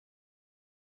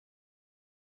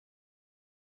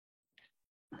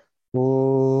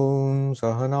Om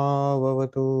Sahana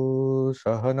Vavatu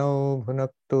Sahano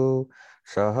Bhunaktu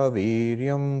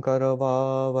Sahaviryam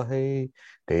Karavavahe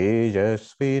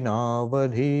Tejasvi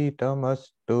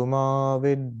Navadhitamastu Ma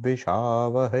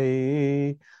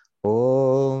Vidvishavahe.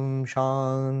 Om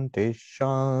Shanti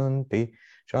Shanti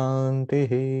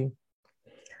Shanti.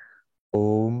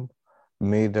 Om.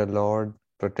 May the Lord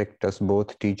protect us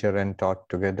both, teacher and taught,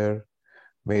 together.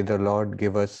 May the Lord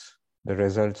give us the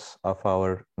results of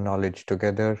our knowledge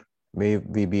together. May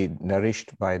we be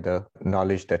nourished by the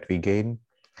knowledge that we gain.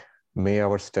 May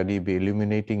our study be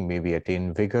illuminating. May we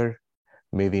attain vigor.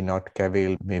 May we not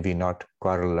cavil. May we not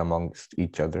quarrel amongst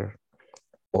each other.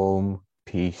 Om,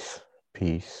 peace,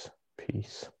 peace,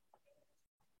 peace.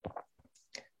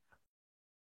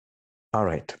 All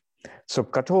right. So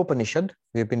Kathopanishad,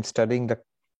 we have been studying the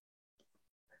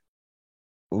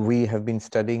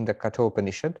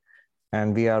Kathopanishad,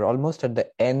 and we are almost at the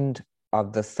end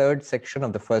of the third section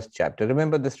of the first chapter.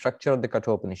 Remember the structure of the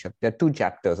Kathopanishad. There are two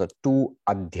chapters or two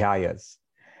adhyayas,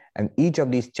 and each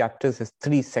of these chapters has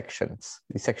three sections.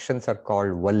 The sections are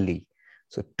called Valli.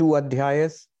 So two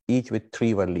adhyayas, each with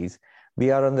three Vallis.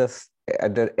 We are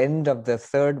at the end of the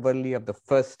third Valli of the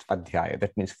first adhyaya.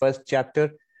 That means first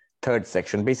chapter, third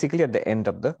section, basically at the end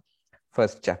of the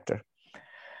first chapter.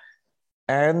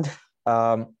 And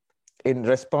in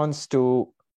response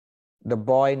to the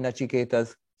boy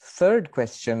Nachiketa's third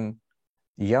question,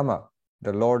 Yama,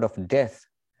 the Lord of Death,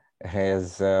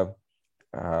 has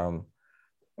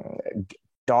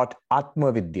taught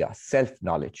Atma Vidya,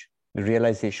 self-knowledge, the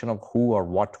realization of who or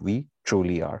what we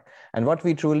truly are. And what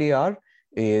we truly are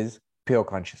is pure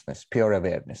consciousness, pure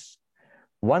awareness.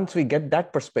 Once we get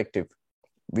that perspective,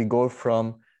 we go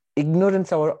from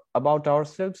ignorance about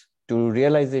ourselves to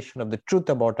realization of the truth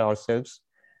about ourselves.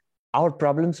 Our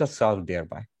problems are solved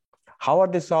thereby. How are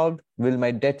they solved? Will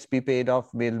my debts be paid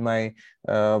off? Will my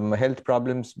health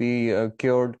problems be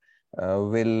cured?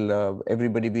 Will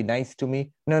everybody be nice to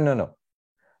me? No.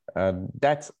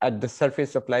 That's at the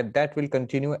surface of life. That will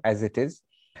continue as it is.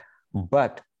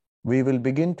 But we will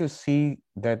begin to see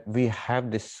that we have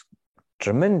this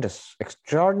tremendous,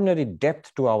 extraordinary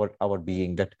depth to our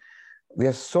being, that we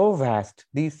are so vast.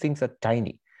 These things are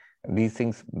tiny. These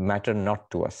things matter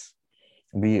not to us.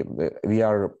 We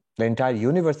are, the entire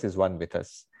universe is one with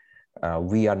us.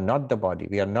 We are not the body.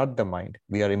 We are not the mind.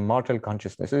 We are immortal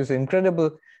consciousness. It's an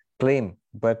incredible claim,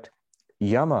 but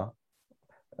Yama,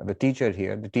 the teacher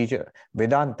here,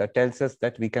 Vedanta, tells us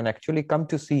that we can actually come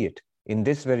to see it in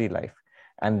this very life.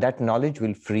 And that knowledge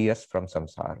will free us from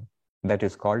samsara. That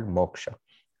is called moksha.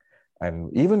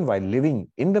 And even while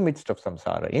living in the midst of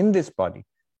samsara, in this body,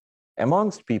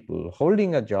 amongst people,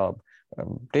 holding a job,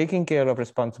 taking care of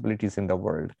responsibilities in the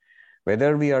world,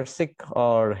 whether we are sick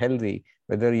or healthy,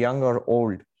 whether young or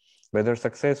old, whether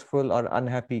successful or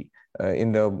unhappy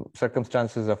in the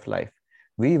circumstances of life,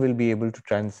 we will be able to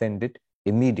transcend it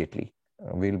immediately.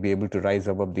 We'll be able to rise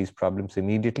above these problems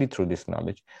immediately through this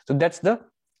knowledge. So that's the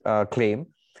claim.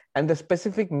 And the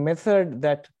specific method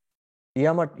that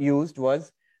Yama used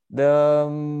was the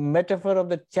metaphor of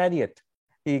the chariot.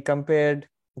 He compared,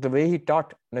 the way he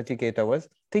taught Nachiketa was,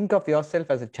 think of yourself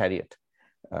as a chariot.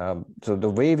 So the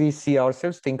way we see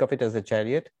ourselves, think of it as a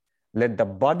chariot. Let the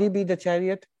body be the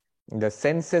chariot. The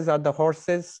senses are the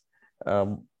horses.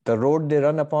 The road they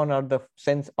run upon are the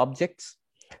sense objects.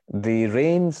 The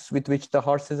reins with which the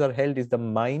horses are held is the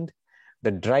mind.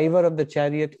 The driver of the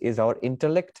chariot is our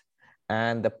intellect.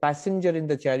 And the passenger in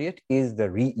the chariot is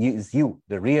you,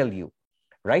 the real you.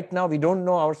 Right now, we don't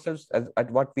know ourselves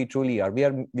at what we truly are. We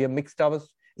are mixed up.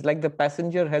 It's like the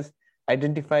passenger has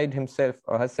identified himself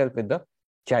or herself with the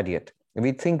chariot.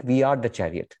 We think we are the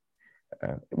chariot,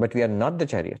 but we are not the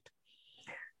chariot.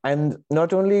 And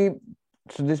not only,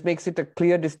 so this makes it a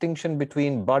clear distinction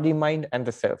between body, mind, and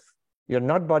the self. You're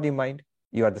not body, mind,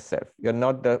 you are the self. You're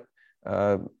not the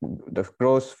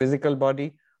gross physical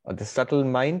body or the subtle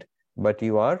mind, but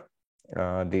you are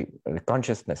the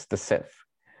consciousness, the self.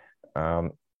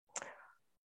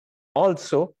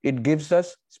 Also, it gives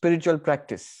us spiritual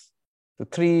practice. So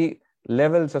 3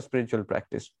 levels of spiritual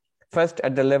practice. First,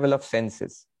 at the level of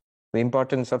senses, the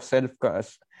importance of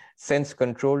sense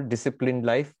control, disciplined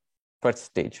life, first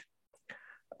stage.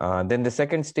 Then the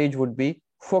second stage would be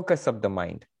focus of the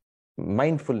mind,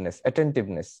 mindfulness,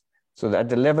 attentiveness. So at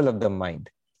the level of the mind.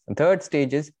 The third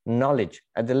stage is knowledge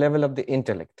at the level of the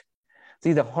intellect.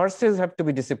 See, the horses have to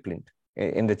be disciplined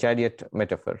in the chariot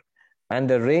metaphor, and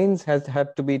the reins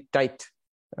have to be tight,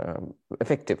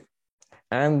 effective.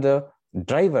 And the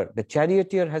driver, the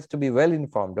charioteer, has to be well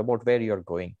informed about where you're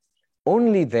going.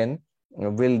 Only then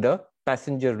will the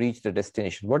passenger reach the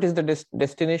destination. What is the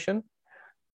destination?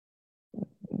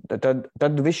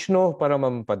 Tad Vishnu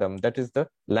Paramam Padam, that is the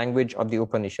language of the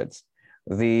Upanishads,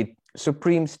 the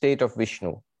supreme state of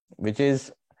Vishnu, which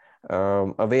is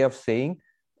a way of saying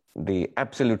the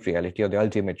absolute reality or the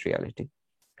ultimate reality.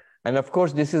 And of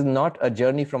course, this is not a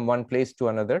journey from one place to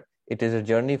another. It is a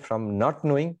journey from not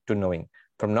knowing to knowing,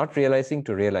 from not realizing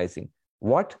to realizing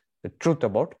what? The truth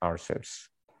about ourselves.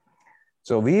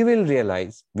 So we will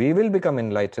realize, we will become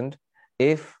enlightened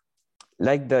if,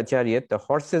 like the chariot, the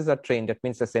horses are trained, that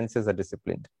means the senses are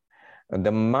disciplined.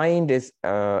 The mind is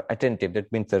attentive,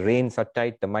 that means the reins are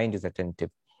tight, the mind is attentive.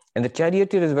 And the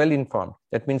charioteer is well informed,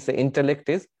 that means the intellect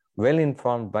is well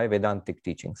informed by Vedantic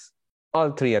teachings. All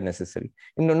three are necessary.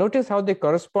 Notice how they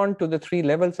correspond to the three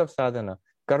levels of sadhana.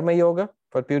 Karma yoga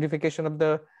for purification of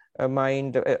the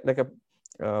mind, like a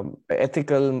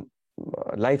ethical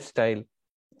lifestyle.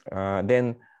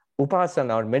 Then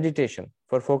upasana or meditation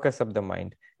for focus of the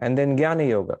mind. And then jnana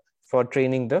yoga for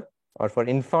training or for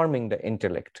informing the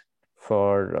intellect,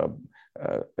 for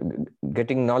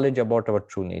getting knowledge about our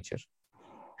true nature.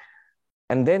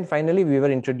 And then finally, we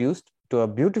were introduced to a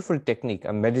beautiful technique,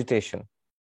 a meditation,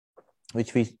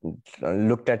 which we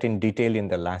looked at in detail in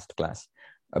the last class,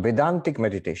 a Vedantic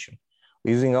meditation.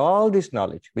 Using all this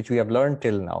knowledge, which we have learned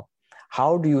till now,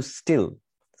 how do you still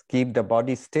keep the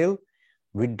body still,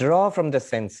 withdraw from the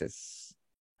senses?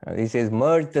 He says,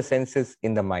 merge the senses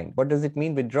in the mind. What does it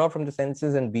mean? Withdraw from the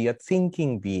senses and be a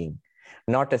thinking being,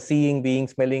 not a seeing being,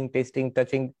 smelling, tasting,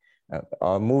 touching,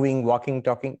 moving, walking,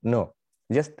 talking. No,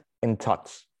 just in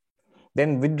thoughts.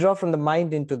 Then withdraw from the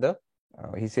mind into the,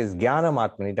 he says, jnanam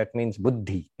atmani, that means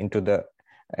buddhi, into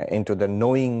the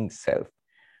knowing self.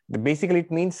 Basically,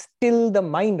 it means still the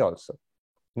mind also.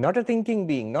 Not a thinking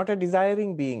being, not a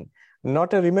desiring being,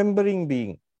 not a remembering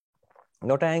being,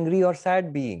 not an angry or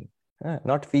sad being,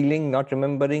 not feeling, not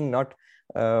remembering, not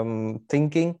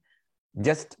thinking,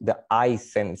 just the I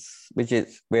sense, which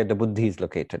is where the buddhi is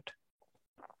located.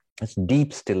 It's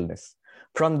deep stillness.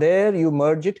 From there, you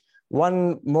merge it.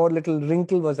 One more little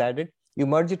wrinkle was added. You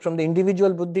merge it from the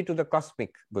individual buddhi to the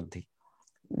cosmic buddhi.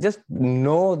 Just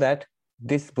know that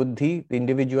this buddhi, the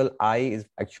individual I, is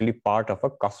actually part of a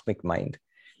cosmic mind.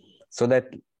 So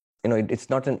that, it's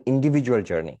not an individual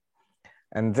journey.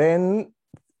 And then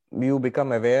you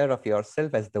become aware of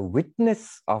yourself as the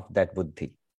witness of that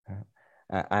buddhi.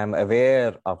 I am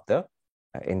aware of the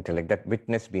intellect, that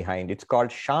witness behind. It's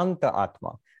called Shanta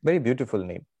Atma. Very beautiful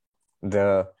name.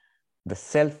 The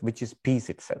self which is peace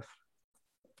itself.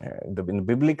 In the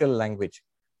biblical language,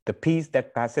 the peace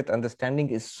that passeth understanding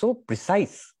is so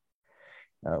precise.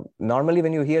 Normally,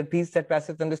 when you hear peace that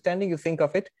passeth understanding, you think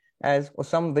of it as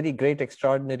some very great,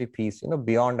 extraordinary peace,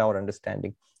 beyond our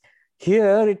understanding.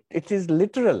 Here, it is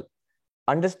literal.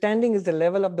 Understanding is the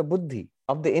level of the buddhi,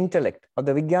 of the intellect, of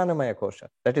the Vijnanamaya Kosha.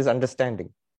 That is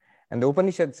understanding. And the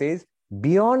Upanishad says,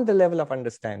 beyond the level of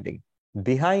understanding,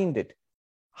 behind it,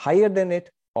 higher than it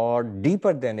or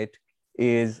deeper than it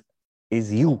is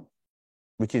you,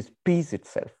 which is peace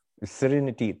itself,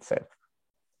 serenity itself.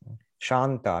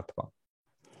 Shantatma.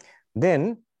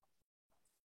 Then,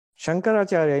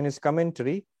 Shankaracharya in his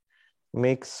commentary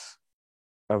makes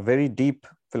a very deep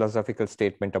philosophical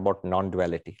statement about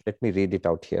non-duality. Let me read it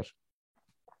out here.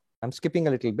 I'm skipping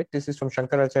a little bit. This is from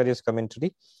Shankaracharya's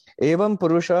commentary. Evam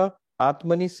Purusha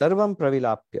Atmani Sarvam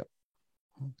Pravilapya.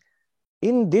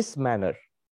 In this manner,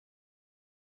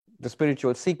 the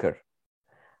spiritual seeker,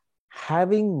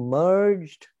 having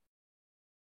merged,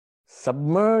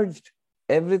 submerged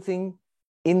everything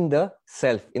in the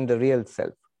self, in the real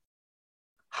self.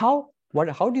 How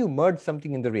do you merge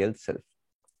something in the real self?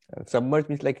 Submerge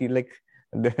means like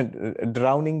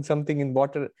drowning something in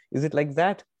water. Is it like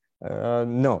that?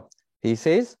 No. He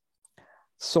says,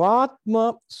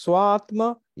 Swatma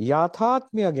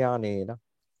yathatmya jnanena.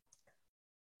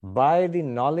 By the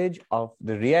knowledge of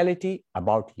the reality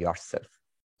about yourself.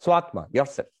 Swatma,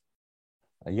 yourself.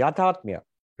 Yathatmya,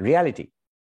 reality.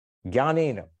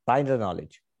 Jnanena, by the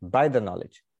knowledge. By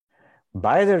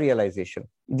the realization.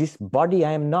 This body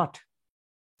I am not.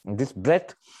 This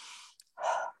breath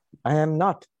I am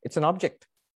not. It's an object.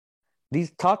 These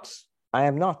thoughts I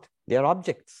am not. They are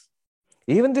objects.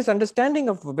 Even this understanding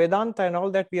of Vedanta and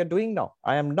all that we are doing now,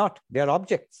 I am not. They are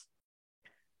objects.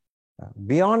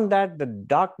 Beyond that, the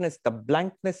darkness, the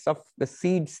blankness of the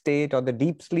seed state or the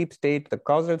deep sleep state, the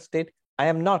causal state, I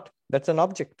am not. That's an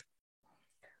object.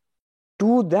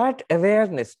 To that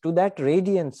awareness, to that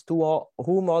radiance, to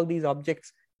whom all these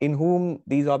objects, in whom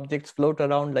these objects float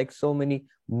around like so many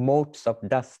motes of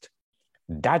dust,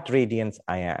 that radiance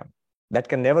I am. That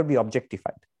can never be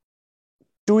objectified.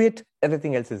 To it,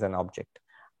 everything else is an object.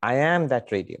 I am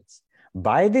that radiance.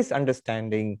 By this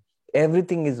understanding,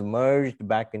 Everything is merged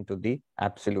back into the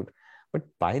absolute. But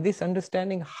by this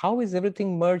understanding, how is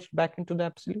everything merged back into the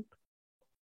absolute?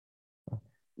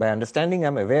 By understanding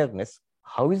I'm awareness,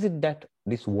 how is it that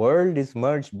this world is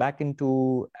merged back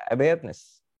into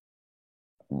awareness?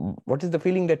 What is the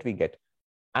feeling that we get?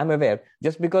 I'm aware.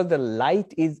 Just because the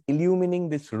light is illumining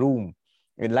this room,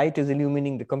 the light is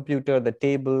illumining the computer, the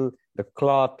table, the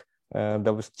cloth,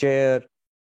 the chair,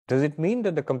 does it mean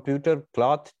that the computer,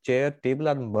 cloth, chair, table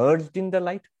are merged in the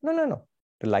light? No, no, no.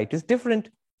 The light is different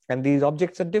and these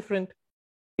objects are different.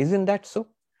 Isn't that so?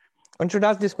 One should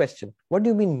ask this question. What do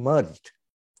you mean merged?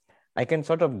 I can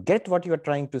sort of get what you're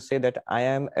trying to say, that I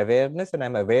am awareness and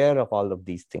I'm aware of all of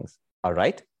these things. All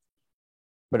right.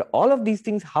 But all of these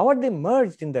things, how are they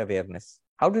merged in the awareness?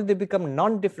 How do they become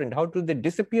non-different? How do they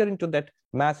disappear into that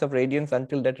mass of radiance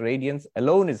until that radiance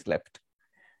alone is left?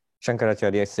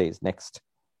 Shankaracharya says next.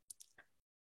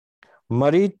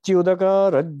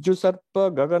 Marityudaka Rajju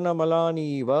Sarpa Gagana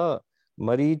Malaniva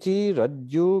Marichi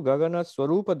Rajju Gagana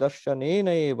Swarupa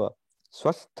Darshanena Eva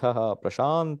Swastha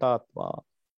Prashantatma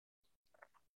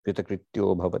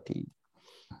Kritakrityo Bhavati.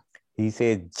 He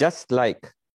says, just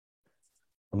like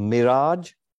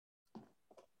mirage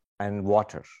and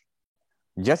water,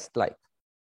 just like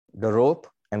the rope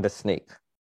and the snake,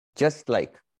 just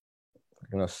like,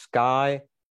 sky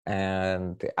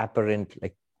and the apparent,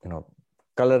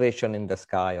 coloration in the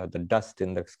sky, or the dust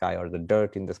in the sky, or the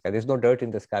dirt in the sky. There's no dirt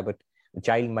in the sky, but a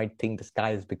child might think the sky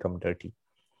has become dirty.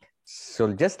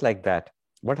 So just like that,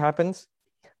 what happens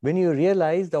when you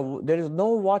realize there is no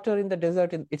water in the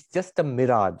desert? It's just a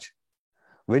mirage.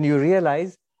 When you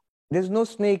realize there's no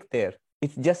snake there,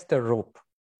 it's just a rope.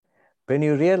 When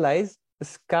you realize the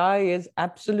sky is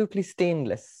absolutely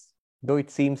stainless, though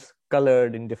it seems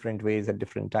colored in different ways at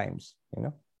different times,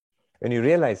 when you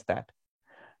realize that,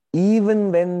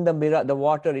 even when the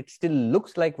water, it still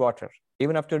looks like water.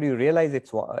 Even after you realize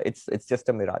it's just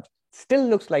a mirage, it still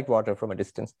looks like water from a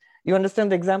distance. You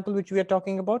understand the example which we are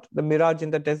talking about, the mirage in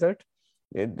the desert?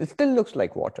 It still looks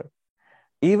like water.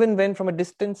 Even when from a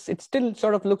distance, it still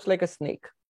sort of looks like a snake.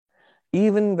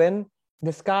 Even when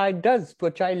the sky does to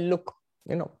a child look,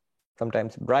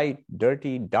 sometimes bright,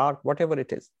 dirty, dark, whatever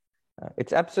it is.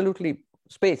 It's absolutely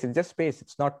space. It's just space.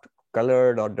 It's not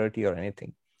colored or dirty or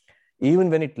anything.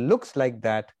 Even when it looks like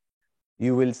that,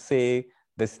 you will say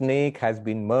the snake has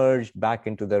been merged back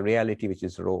into the reality, which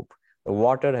is rope. The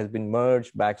water has been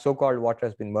merged back, so-called water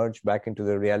has been merged back into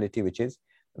the reality, which is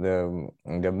the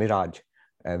mirage.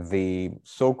 The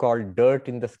so-called dirt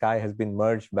in the sky has been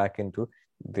merged back into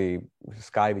the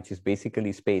sky, which is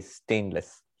basically space,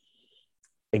 stainless.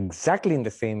 Exactly in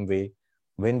the same way,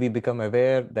 when we become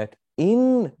aware that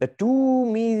in the to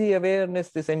me the awareness,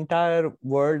 this entire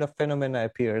world of phenomena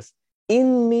appears.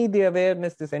 In me the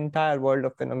awareness, this entire world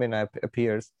of phenomena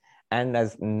appears. And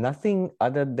as nothing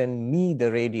other than me,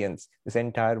 the radiance, this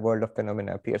entire world of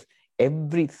phenomena appears.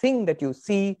 Everything that you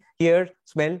see, hear,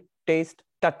 smell, taste,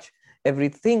 touch,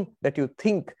 everything that you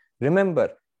think,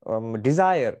 remember,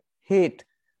 desire, hate,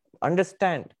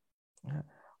 understand,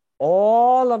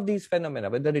 all of these phenomena,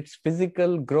 whether it's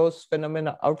physical, gross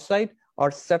phenomena outside or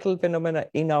subtle phenomena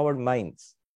in our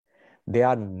minds, they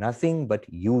are nothing but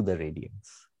you, the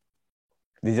radiance.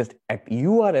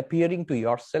 You are appearing to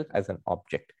yourself as an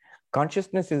object.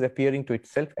 Consciousness is appearing to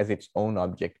itself as its own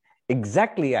object,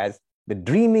 exactly as the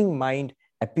dreaming mind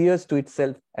appears to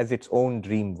itself as its own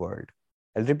dream world.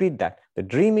 I'll repeat that. The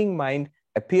dreaming mind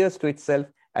appears to itself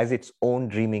as its own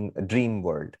dream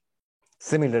world.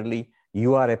 Similarly,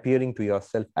 you are appearing to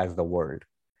yourself as the world.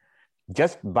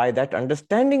 Just by that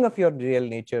understanding of your real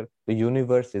nature, the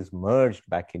universe is merged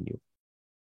back in you.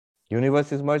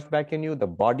 Universe is merged back in you, the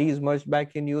body is merged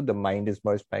back in you, the mind is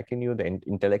merged back in you, the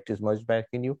intellect is merged back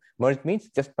in you. Merged means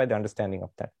just by the understanding of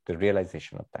that, the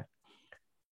realization of that.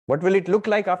 What will it look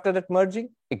like after that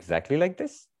merging? Exactly like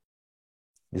this.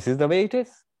 This is the way it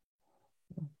is.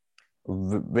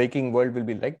 Waking world will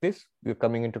be like this. You're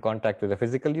coming into contact with the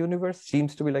physical universe,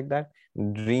 seems to be like that.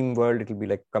 Dream world, it will be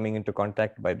like coming into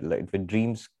contact with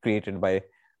dreams created by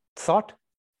thought.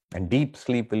 And deep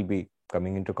sleep will be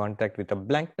coming into contact with a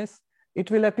blankness.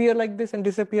 It will appear like this and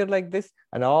disappear like this.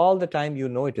 And all the time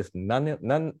it is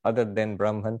none other than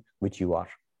Brahman, which you are.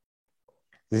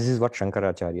 This is what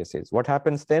Shankaracharya says. What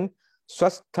happens then?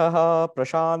 Swastha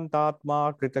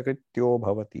prashantatma kritakrityo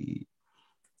bhavati.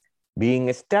 Being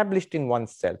established in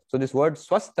oneself. So this word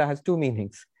swastha has two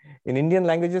meanings. In Indian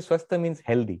languages, swastha means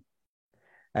healthy.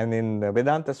 And in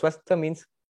Vedanta, swastha means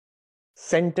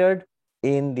centered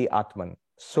in the Atman.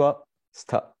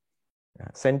 Swastha.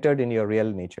 Centered in your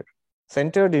real nature.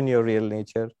 Centered in your real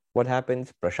nature. What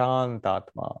happens?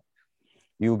 Prashantatma.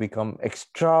 you become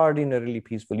extraordinarily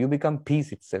peaceful. You become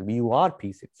peace itself. You are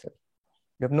peace itself.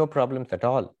 You have no problems at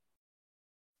all.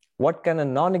 What can a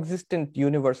non-existent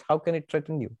universe, how can it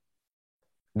threaten you?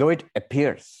 Though it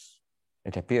appears,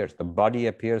 the body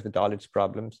appears with all its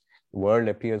problems, the world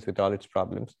appears with all its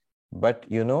problems, but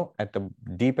at the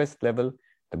deepest level,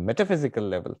 the metaphysical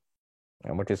level,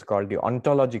 what is called the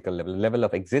ontological level, level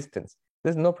of existence,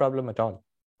 there's no problem at all.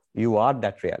 You are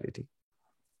that reality.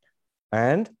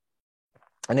 And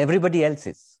everybody else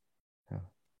is.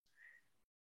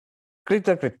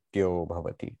 Kritakrityo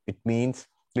bhavati.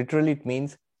 Literally it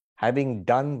means having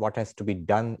done what has to be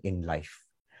done in life.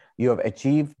 You have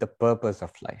achieved the purpose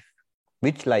of life.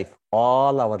 Which life?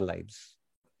 All our lives.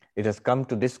 It has come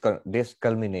to this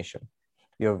culmination.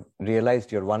 You have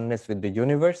realized your oneness with the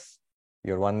universe,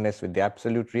 your oneness with the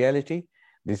absolute reality.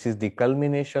 This is the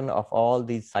culmination of all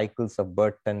these cycles of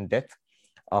birth and death,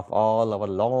 of all our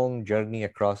long journey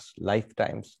across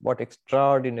lifetimes. What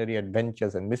extraordinary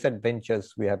adventures and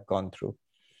misadventures we have gone through.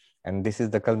 And this is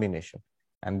the culmination.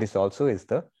 And this also is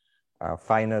the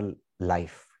final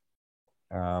life.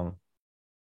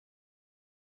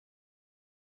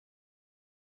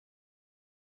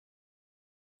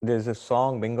 There's a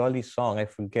song, Bengali song, I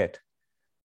forget,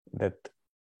 that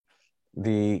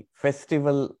the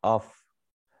festival of,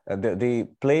 the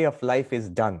play of life is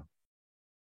done.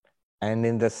 And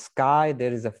in the sky,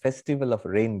 there is a festival of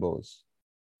rainbows.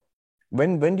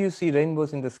 When do you see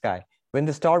rainbows in the sky? When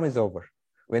the storm is over,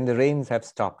 when the rains have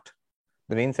stopped.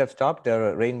 The rains have stopped, there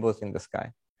are rainbows in the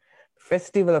sky.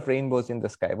 Festival of rainbows in the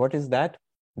sky. What is that?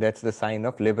 That's the sign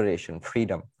of liberation,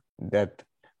 freedom, that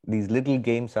these little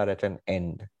games are at an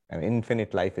end. And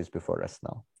infinite life is before us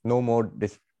now. No more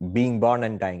this being born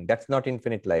and dying. That's not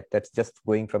infinite life. That's just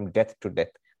going from death to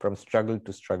death, from struggle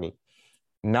to struggle.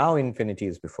 Now infinity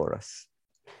is before us.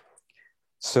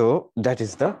 So that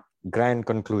is the grand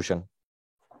conclusion.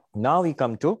 Now we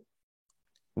come to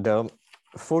the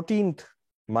 14th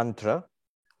mantra,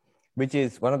 which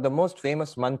is one of the most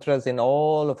famous mantras in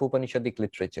all of Upanishadic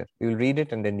literature. You will read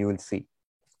it and then you will see.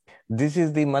 This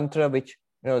is the mantra which,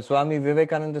 Swami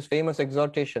Vivekananda's famous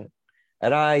exhortation,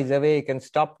 arise, awake, and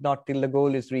stop not till the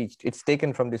goal is reached. It's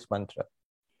taken from this mantra.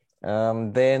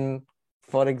 Then,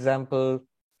 for example,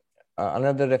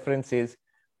 another reference is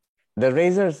The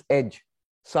Razor's Edge.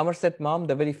 Somerset Maugham,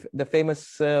 the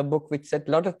famous book which set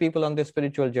a lot of people on their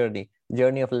spiritual journey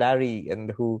of Larry,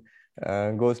 and who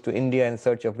goes to India in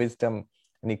search of wisdom,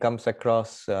 and he comes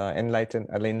across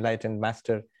enlightened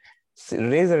master.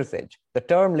 Razor's Edge. The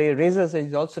term Razor's Edge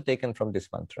is also taken from this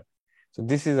mantra. So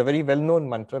this is a very well-known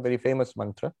mantra, very famous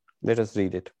mantra. Let us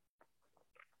read it.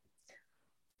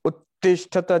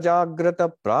 Uttishtata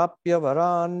jagrata prapya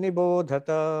varan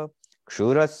nibodhata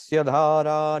kshurasya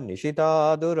dhara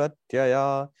nishita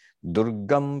duratyaya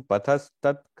durgam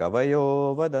pathastat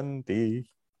kavayo vadanti.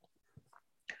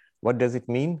 What does it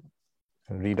mean?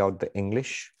 Read out the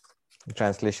English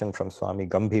translation from Swami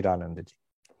Gambhiranandaji.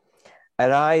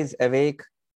 Arise, awake,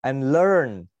 and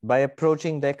learn by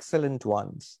approaching the excellent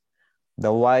ones.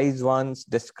 The wise ones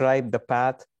describe the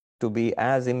path to be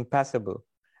as impassable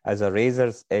as a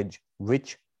razor's edge,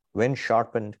 which, when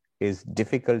sharpened, is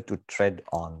difficult to tread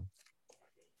on.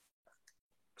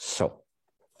 So,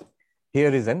 here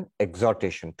is an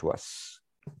exhortation to us.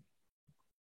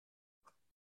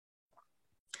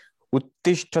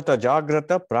 Uttishtata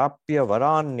jagrata prapya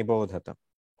varan nibodhata.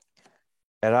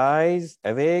 Arise,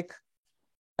 awake,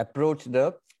 approach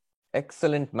the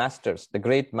excellent masters, the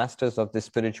great masters of the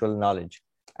spiritual knowledge,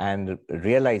 and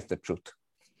realize the truth.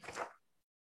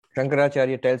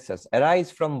 Shankaracharya tells us,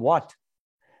 arise from what?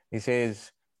 He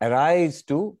says, arise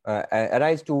to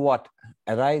what?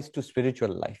 Arise to spiritual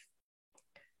life.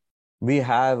 We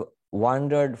have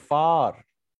wandered far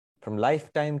from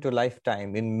lifetime to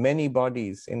lifetime in many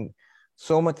bodies, in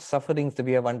so much sufferings that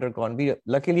we have undergone. We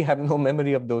luckily have no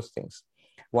memory of those things.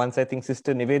 Once, I think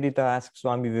Sister Nivedita asked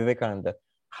Swami Vivekananda,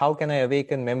 how can I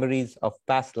awaken memories of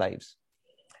past lives?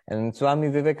 And Swami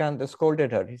Vivekananda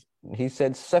scolded her. He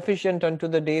said, sufficient unto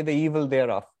the day the evil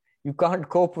thereof. You can't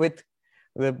cope with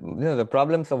the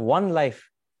problems of one life.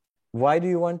 Why do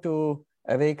you want to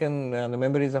awaken the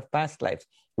memories of past lives?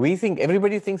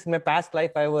 Everybody thinks in my past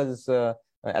life I was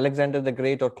Alexander the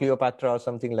Great or Cleopatra or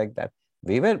something like that.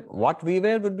 What we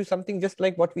were would be something just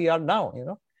like what we are now,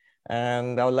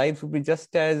 and our lives would be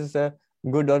just as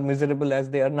good or miserable as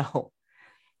they are now.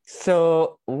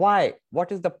 So why?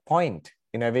 What is the point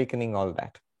in awakening all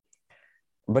that?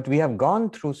 But we have gone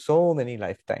through so many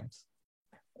lifetimes.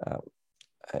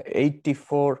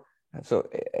 84 So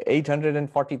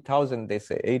 840,000, they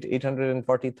say,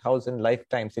 840,000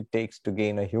 lifetimes it takes to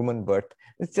gain a human birth.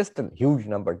 It's just a huge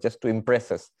number, just to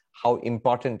impress us how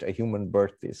important a human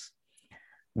birth is.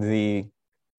 The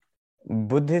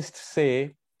Buddhists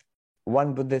say,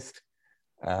 one Buddhist,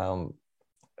 um,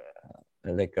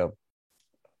 like a,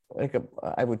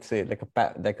 I would say like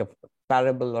a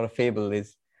parable or a fable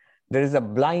is, there is a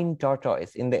blind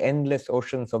tortoise in the endless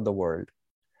oceans of the world.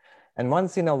 And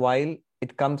once in a while,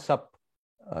 it comes up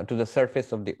to the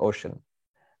surface of the ocean.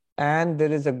 And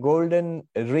there is a golden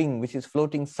ring which is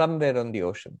floating somewhere on the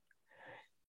ocean.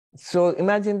 So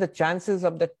imagine the chances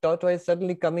of that tortoise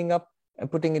suddenly coming up and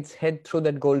putting its head through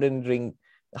that golden ring.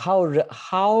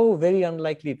 How very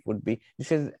unlikely it would be.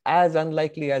 This is as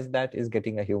unlikely as that is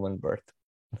getting a human birth.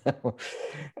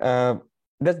 uh,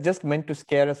 that's just meant to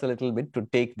scare us a little bit, to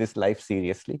take this life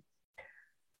seriously.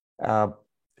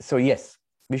 So yes,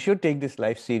 we should take this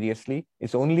life seriously.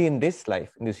 It's only in this life,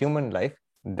 in this human life,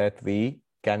 that we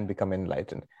can become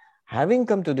enlightened. Having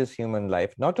come to this human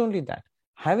life, not only that,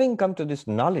 having come to this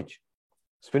knowledge,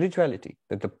 spirituality,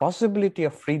 that the possibility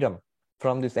of freedom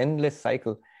from this endless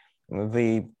cycle,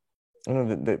 the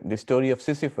story of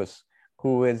Sisyphus,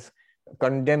 who is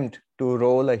condemned to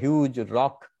roll a huge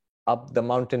rock up the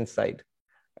mountainside,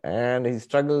 and he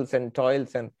struggles and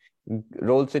toils and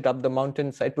rolls it up the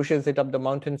mountainside, pushes it up the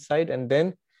mountainside, and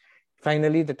then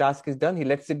finally the task is done. He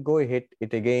lets it go, it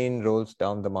again rolls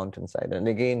down the mountainside, and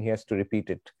again he has to repeat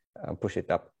it, push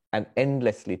it up, and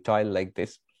endlessly toil like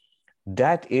this.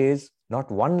 That is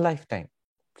not one lifetime.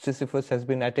 Sisyphus has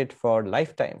been at it for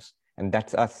lifetimes, and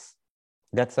that's us.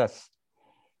 That's us.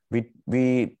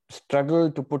 We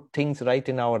struggle to put things right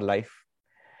in our life,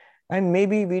 and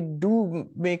maybe we do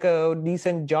make a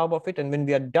decent job of it, and when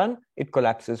we are done, it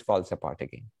collapses, falls apart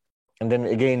again, and then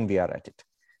again we are at it.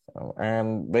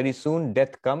 And very soon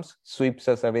death comes, sweeps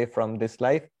us away from this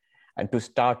life, and to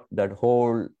start that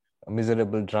whole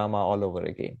miserable drama all over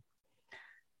again.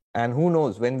 And who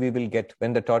knows when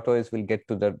the tortoise will get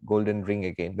to the golden ring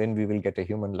again, when we will get a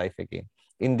human life again.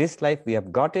 In this life, we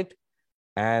have got it,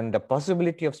 and the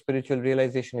possibility of spiritual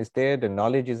realization is there. The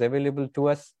knowledge is available to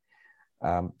us.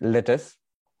 Let us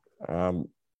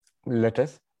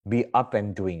be up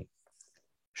and doing.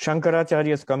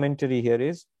 Shankaracharya's commentary here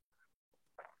is,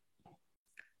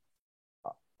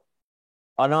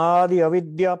 Anadi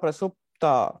avidya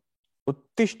prasupta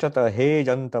uttishtata he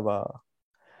jantava.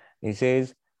 He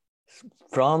says,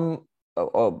 from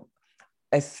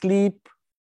asleep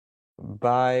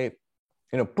by,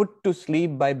 put to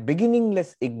sleep by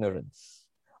beginningless ignorance,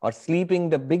 or sleeping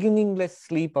the beginningless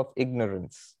sleep of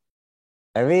ignorance.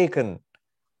 Awaken,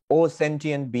 O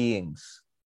sentient beings.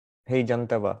 Hey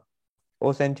Jantava,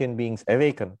 O sentient beings,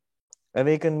 awaken.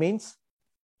 Awaken means,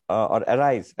 or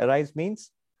arise. Arise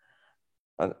means,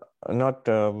 not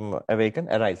awaken,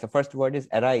 arise. The first word is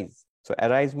arise. So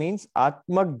arise means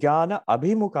Atma Jnana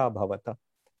Abhimukha Bhavata.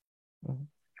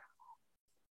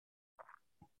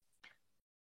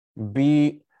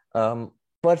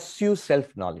 Pursue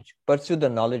self-knowledge. Pursue the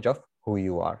knowledge of who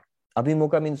you are.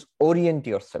 Abhimukha means orient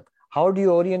yourself. How do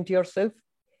you orient yourself?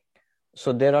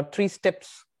 So there are 3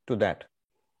 steps to that.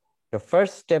 The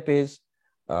first step is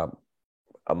a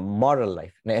moral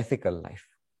life, an ethical life.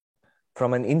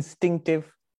 From an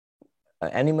instinctive,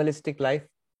 animalistic life,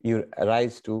 you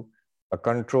arise to a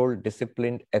controlled,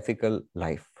 disciplined, ethical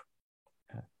life.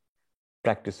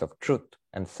 Practice of truth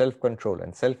and self-control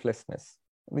and selflessness,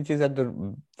 which is at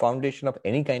the foundation of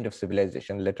any kind of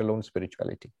civilization, let alone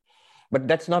spirituality. But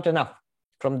that's not enough.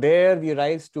 From there, we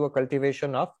rise to a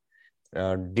cultivation of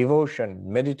devotion,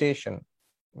 meditation,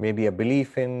 maybe a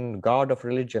belief in God of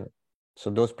religion. So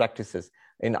those practices.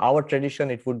 In our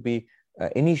tradition, it would be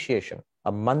initiation.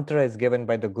 A mantra is given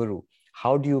by the guru.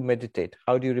 How do you meditate?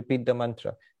 How do you repeat the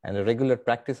mantra? And a regular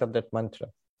practice of that mantra.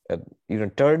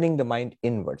 Turning the mind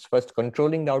inwards. First,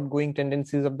 controlling the outgoing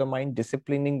tendencies of the mind,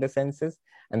 disciplining the senses,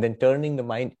 and then turning the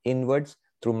mind inwards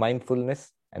through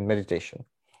mindfulness and meditation.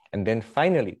 And then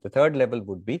finally, the third level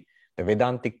would be the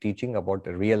Vedantic teaching about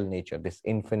the real nature, this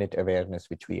infinite awareness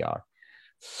which we are.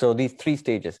 So these 3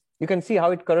 stages, you can see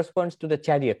how it corresponds to the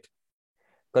chariot.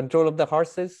 Control of the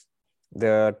horses,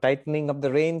 the tightening of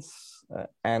the reins,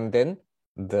 and then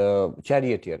the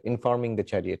charioteer, informing the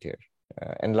charioteer,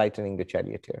 enlightening the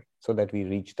charioteer, so that we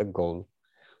reach the goal.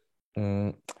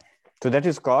 So that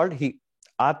is called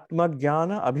Atma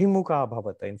Jnana Abhimukha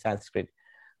Bhavata in Sanskrit,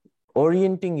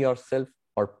 orienting yourself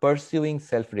or pursuing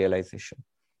self-realization.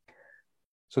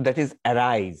 So that is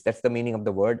arise. That's the meaning of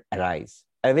the word arise.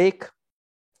 Awake,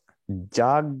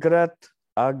 Jagrat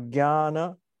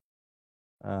Ajnana,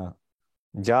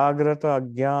 Jagrata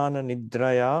Ajnana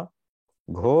Nidraya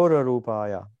Ghora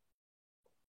Rupaya.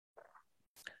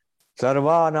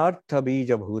 Sarvanartha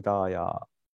Bija Bhutaya.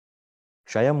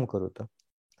 Shayam Kuruta.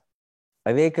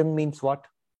 Awaken means what?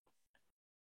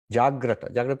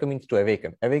 Jagrata. Jagrata means to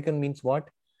awaken. Awaken means what?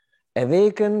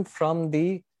 Awaken from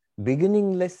the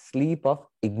beginningless sleep of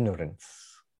ignorance.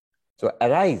 So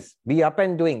arise, be up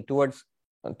and doing towards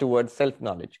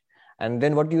self-knowledge. And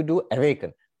then what do you do?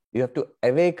 Awaken. You have to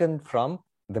awaken from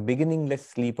the beginningless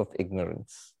sleep of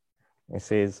ignorance. It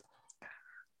says,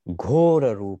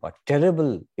 Ghora Rupa,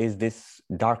 terrible is this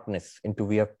darkness into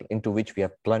which we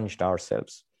have plunged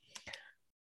ourselves.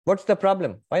 What's the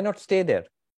problem? Why not stay there?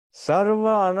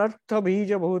 Sarva Anartha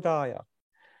Bija Bhutaya.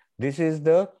 This is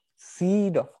the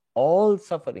seed of all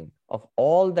suffering, of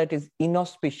all that is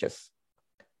inauspicious,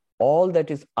 all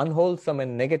that is unwholesome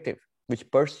and negative, which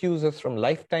pursues us from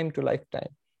lifetime to lifetime,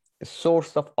 the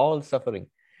source of all suffering,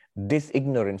 this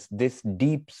ignorance, this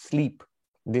deep sleep,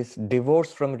 this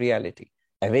divorce from reality.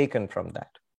 Awaken from that.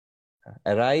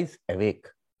 Arise, awake.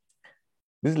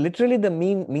 This is literally the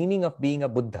meaning of being a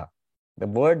Buddha. The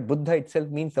word Buddha itself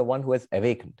means the one who has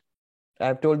awakened.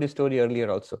 I've told this story earlier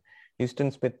also.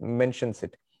 Huston Smith mentions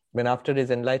it. When after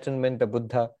his enlightenment, the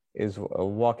Buddha is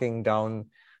walking down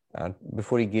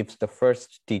before he gives the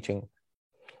first teaching,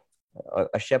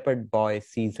 a shepherd boy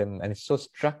sees him and is so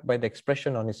struck by the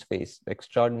expression on his face, the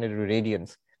extraordinary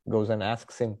radiance, goes and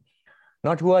asks him,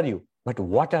 not who are you, but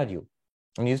what are you?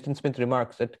 And Huston Smith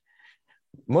remarks that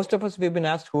most of us, we've been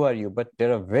asked, who are you? But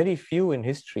there are very few in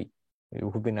history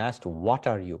who've been asked, what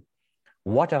are you?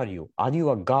 What are you? Are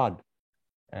you a god?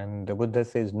 And the Buddha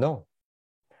says, no.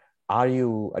 Are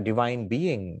you a divine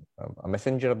being, a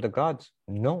messenger of the gods?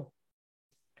 No.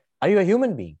 Are you a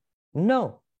human being?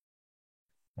 No.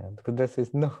 And the Buddha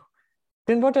says, no.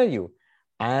 Then what are you?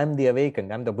 I am the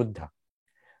awakened, I'm the Buddha.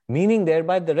 Meaning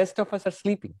thereby the rest of us are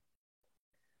sleeping.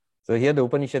 So here the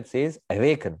Upanishad says,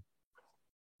 awaken.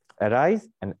 Arise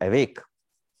and awake.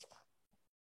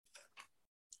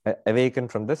 Awaken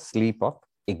from the sleep of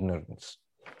ignorance.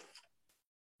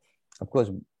 Of course,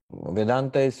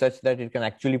 Vedanta is such that it can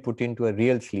actually put into a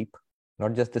real sleep,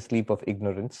 not just the sleep of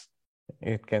ignorance.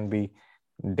 It can be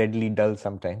deadly dull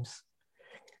sometimes.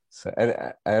 So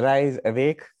arise,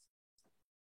 awake.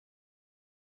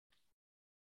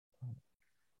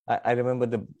 I remember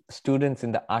the students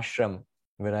in the ashram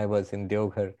where I was in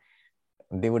Deoghar,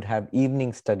 they would have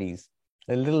evening studies.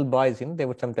 The little boys, they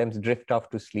would sometimes drift off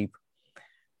to sleep.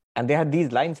 And they had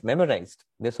these lines memorized.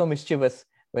 They're so mischievous.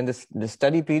 When the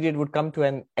study period would come to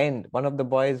an end, one of the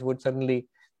boys would suddenly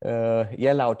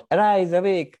yell out, arise,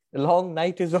 awake, the long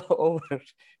night is over.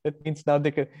 That means now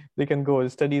they can go, the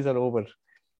studies are over,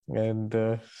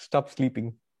 and stop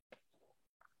sleeping.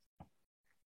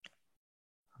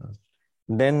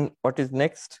 Then what is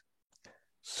next?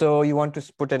 So you want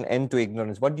to put an end to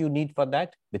ignorance. What do you need for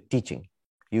that? The teaching.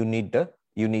 You need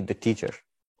the teacher.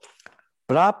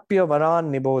 Prapya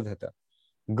varan nibodhata.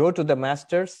 Go to the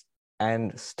masters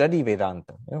and study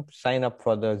Vedanta. Sign up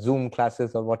for the Zoom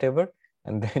classes or whatever,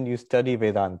 and then you study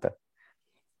Vedanta.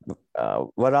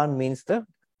 Varan means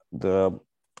the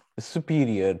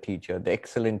superior teacher, the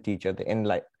excellent teacher, the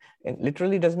enlightened. It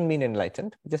literally doesn't mean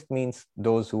enlightened. It just means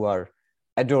those who are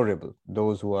adorable,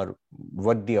 those who are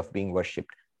worthy of being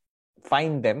worshipped.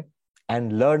 Find them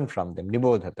and learn from them.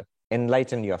 Nibodhata.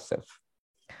 Enlighten yourself.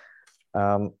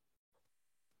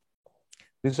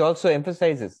 This also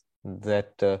emphasizes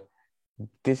that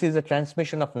this is a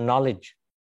transmission of knowledge.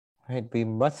 Right? We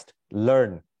must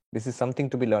learn. This is something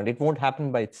to be learned. It won't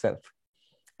happen by itself.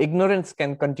 Ignorance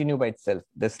can continue by itself.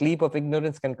 The sleep of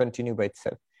ignorance can continue by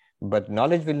itself. But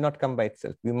knowledge will not come by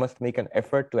itself. We must make an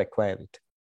effort to acquire it.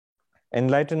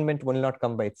 Enlightenment will not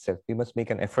come by itself. We must make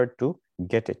an effort to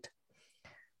get it.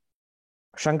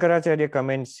 Shankaracharya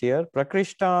comments here,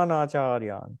 Prakrishtan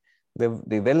Acharyan,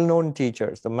 the well-known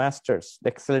teachers, the masters, the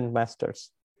excellent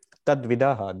masters, Tad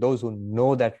Vidaha, those who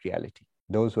know that reality,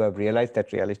 those who have realized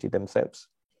that reality themselves.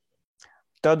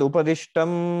 Tad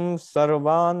Upadishtam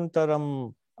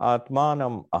Sarvantaram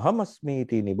Atmanam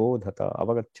Ahamasmiti Nibodhata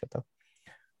Avagachyata.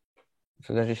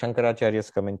 So that is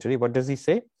Shankaracharya's commentary. What does he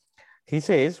say? He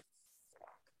says,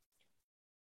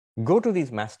 go to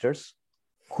these masters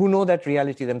who know that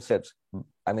reality themselves.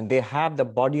 I mean, they have the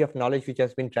body of knowledge which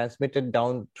has been transmitted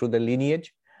down through the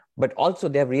lineage, but also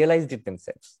they have realized it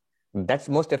themselves. That's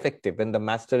most effective when the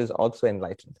master is also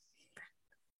enlightened.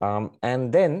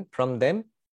 And then from them,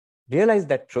 realize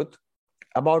that truth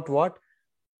about what?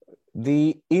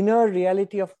 The inner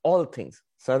reality of all things.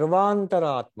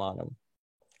 Sarvantara Atmanam.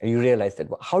 You realize that.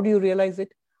 How do you realize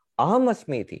it? Aham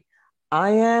asmiti.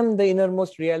 I am the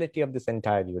innermost reality of this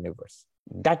entire universe.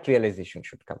 That realization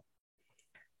should come.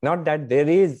 Not that there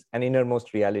is an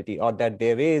innermost reality, or that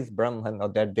there is Brahman, or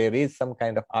that there is some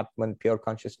kind of Atman, pure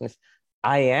consciousness.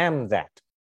 I am that.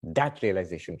 That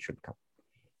realization should come.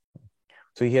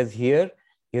 So he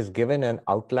has given an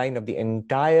outline of the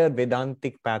entire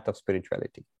Vedantic path of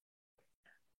spirituality.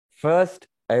 First,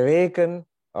 awaken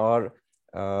or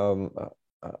um,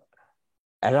 uh,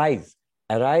 arise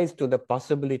to the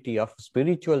possibility of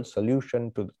spiritual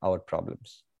solution to our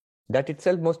problems. That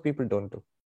itself, most people don't do.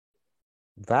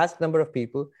 Vast number of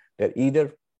people, they're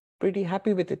either pretty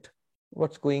happy with it,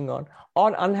 what's going on,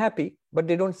 or unhappy, but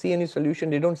they don't see any solution.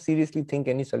 They don't seriously think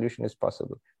any solution is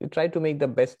possible. They try to make the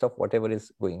best of whatever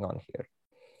is going on here.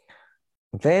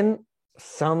 Then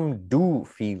some do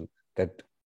feel that,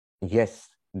 yes,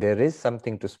 there is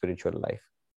something to spiritual life.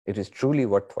 It is truly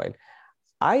worthwhile.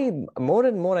 More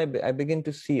and more, I begin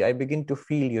to feel,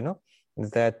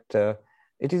 that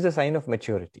it is a sign of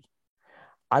maturity.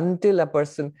 Until a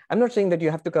person, I'm not saying that you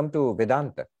have to come to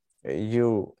Vedanta.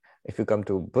 If you come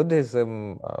to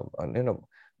Buddhism,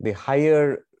 the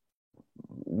higher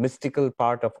mystical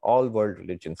part of all world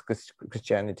religions,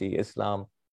 Christianity, Islam,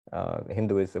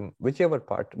 Hinduism, whichever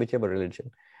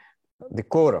religion, the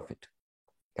core of it,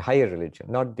 the higher religion,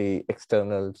 not the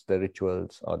externals, the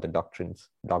rituals or the doctrines,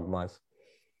 dogmas.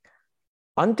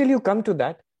 Until you come to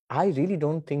that, I really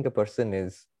don't think a person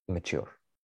is mature.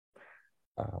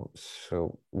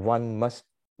 So one must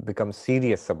become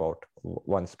serious about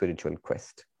one's spiritual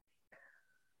quest.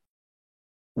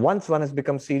 Once one has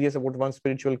become serious about one's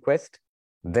spiritual quest,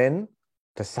 then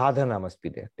the sadhana must be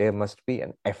there. There must be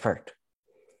an effort.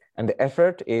 And the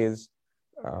effort is,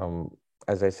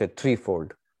 as I said,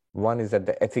 threefold. One is at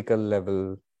the ethical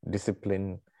level,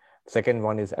 discipline. Second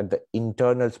one is at the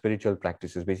internal spiritual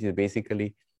practices,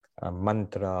 basically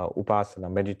mantra, upasana,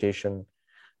 meditation,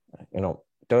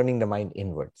 turning the mind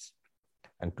inwards.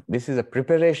 And this is a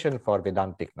preparation for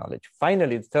Vedantic knowledge.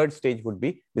 Finally, the third stage would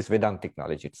be this Vedantic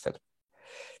knowledge itself.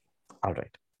 All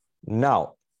right.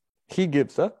 Now,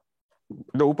 the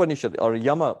Upanishad or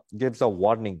Yama gives a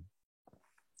warning.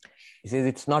 He says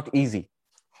it's not easy.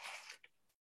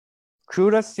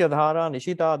 Kshurasya dhara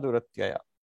nishita duratyaya.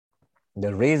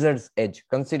 The razor's edge.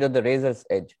 Consider the razor's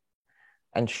edge.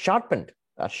 And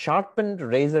a sharpened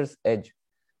razor's edge.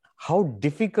 How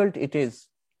difficult it is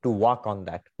to walk on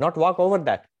that. Not walk over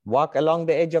that. Walk along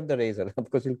the edge of the razor. Of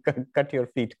course, you'll cut your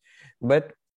feet.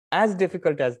 But as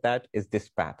difficult as that is this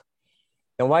path.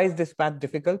 Now, why is this path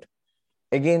difficult?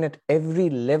 Again, at every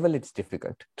level, it's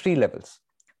difficult. 3 levels.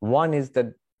 One is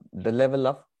the level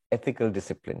of ethical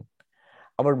discipline.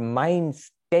 Our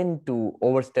minds tend to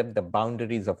overstep the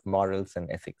boundaries of morals and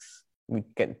ethics.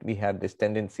 We have this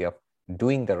tendency of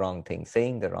doing the wrong thing,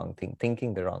 saying the wrong thing,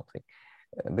 thinking the wrong thing,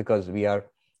 because we are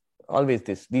always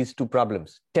these 2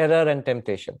 problems, terror and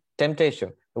temptation.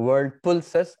 Temptation, the world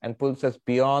pulls us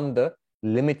beyond the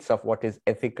limits of what is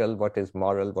ethical, what is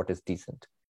moral, what is decent,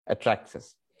 attracts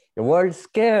us. The world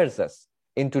scares us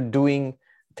into doing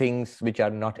things which are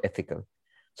not ethical.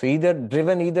 So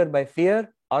driven by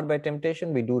fear or by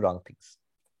temptation, we do wrong things.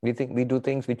 We do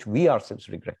things which we ourselves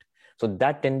regret. So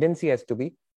that tendency has to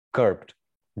be curbed.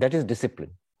 That is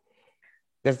discipline.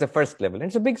 That's the first level. And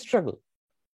it's a big struggle.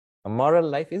 A moral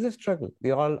life is a struggle.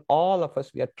 All of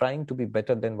us, we are trying to be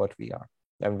better than what we are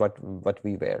and what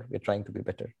we were. We're trying to be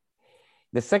better.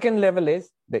 The second level is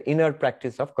the inner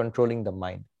practice of controlling the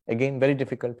mind. Again, very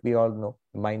difficult. We all know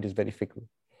the mind is very fickle.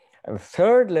 And the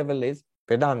third level is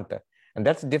Vedanta. And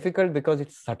that's difficult because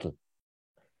it's subtle.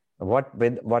 What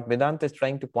Vedanta is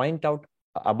trying to point out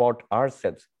about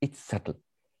ourselves, it's subtle.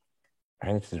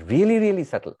 And it's really, really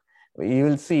subtle. You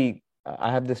will see,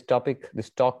 I have this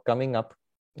talk coming up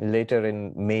later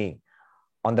in May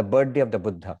on the birthday of the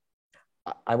Buddha.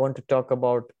 I want to talk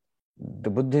about the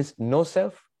Buddhist no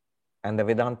self and the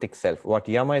Vedantic self. What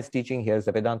Yama is teaching here is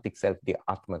the Vedantic self, the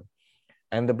Atman.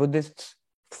 And the Buddhists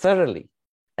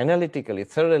analytically,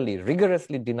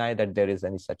 rigorously deny that there is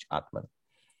any such Atman.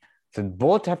 So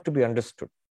both have to be understood.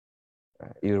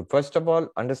 You first of all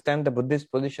understand the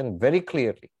Buddhist position very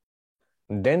clearly.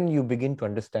 Then you begin to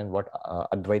understand what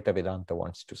Advaita Vedanta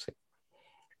wants to say.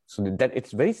 So that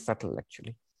it's very subtle,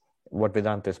 actually, what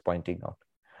Vedanta is pointing out.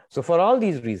 So for all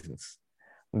these reasons,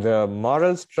 the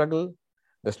moral struggle,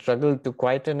 the struggle to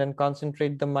quieten and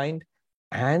concentrate the mind,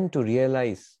 and to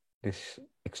realize this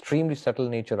extremely subtle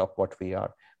nature of what we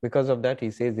are. Because of that,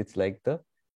 he says it's like the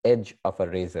edge of a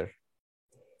razor.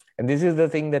 And this is the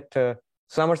thing that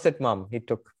Somerset Maugham, he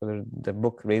took the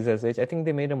book Razor's Edge. I think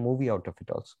they made a movie out of it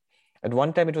also. At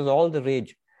one time, it was all the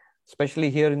rage,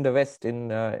 especially here in the West, in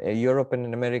Europe and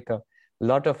in America. A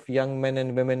lot of young men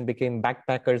and women became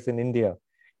backpackers in India.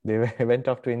 They went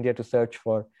off to India to search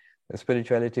for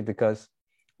spirituality because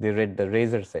they read The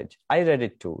Razor's Edge. I read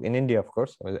it too, in India, of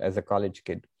course, as a college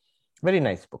kid. Very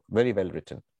nice book, very well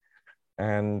written.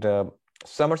 And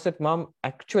Somerset Maugham,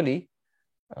 actually,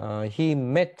 he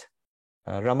met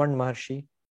Raman Maharshi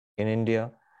in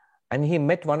India, and he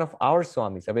met one of our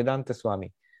Swamis, a Vedanta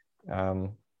Swami. I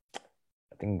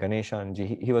think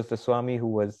Ganeshanji, he was the Swami who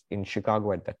was in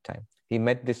Chicago at that time. He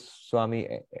met this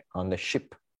Swami on the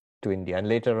ship to India, and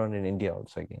later on in India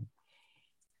also again.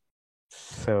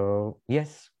 So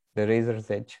yes, The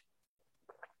Razor's Edge.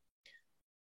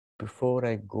 Before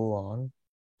I go on,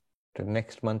 the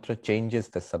next mantra changes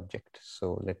the subject.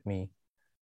 So let me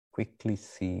quickly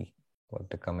see what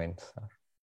the comments are.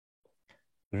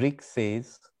 Rick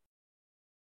says,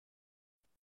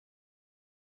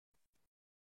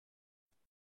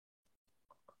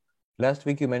 last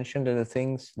week you mentioned that the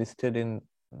things listed in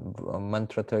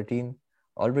mantra 13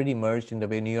 already merged in the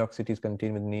way New York City is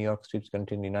contained with New York State is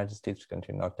contained, United States is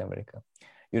contained, North America.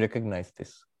 You recognize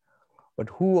this. But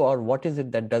who or what is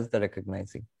it that does the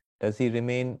recognizing? Does he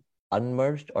remain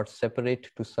unmerged or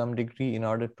separate to some degree in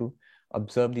order to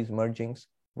observe these mergings?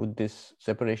 Would this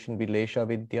separation be Lesha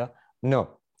Vidya?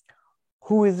 No.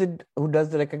 Who is it who does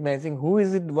the recognizing? Who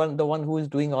is it the one who is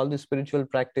doing all the spiritual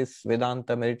practice,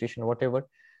 Vedanta, meditation, whatever?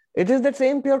 It is that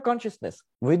same pure consciousness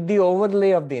with the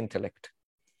overlay of the intellect.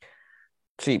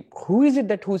 See, who is it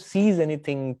that who sees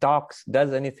anything, talks,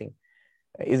 does anything?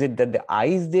 Is it that the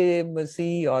eyes they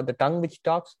see or the tongue which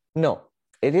talks? No,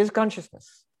 it is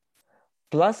consciousness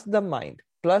plus the mind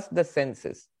plus the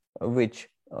senses which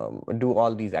do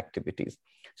all these activities.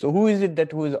 So who is it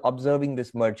that who is observing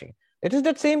this merging? It is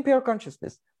that same pure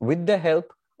consciousness with the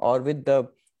help or with the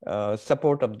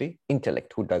support of the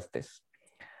intellect who does this.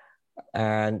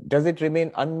 And does it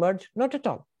remain unmerged? Not at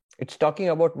all. It's talking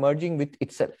about merging with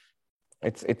itself.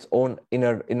 It's its own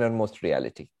innermost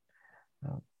reality.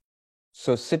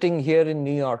 So sitting here in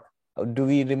New York, do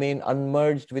we remain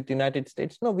unmerged with the United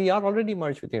States? No, we are already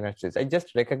merged with the United States. I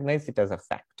just recognize it as a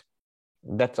fact.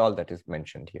 That's all that is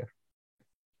mentioned here.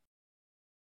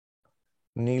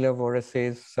 Neela Vora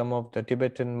says, some of the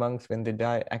Tibetan monks, when they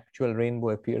die, actual rainbow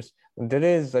appears. There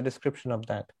is a description of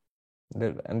that.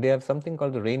 And they have something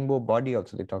called the rainbow body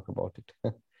also, they talk about it.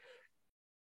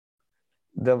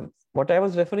 What I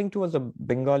was referring to was a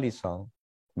Bengali song,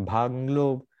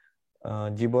 Bhanglo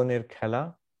Jiboner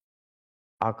Khela,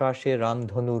 Akashe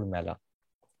Ramdhanur Mela.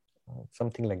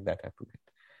 Something like that, I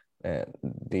forget.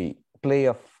 The play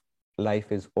of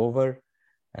life is over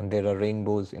and there are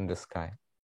rainbows in the sky.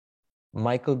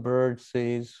 Michael Bird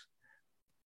says,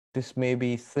 this may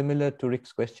be similar to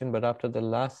Rick's question, but after the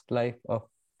last life of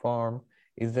form,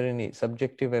 is there any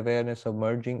subjective awareness of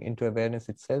merging into awareness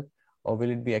itself, or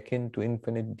will it be akin to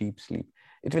infinite deep sleep?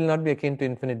 It will not be akin to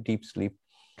infinite deep sleep.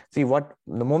 See,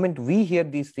 the moment we hear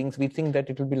these things, we think that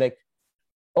it will be like,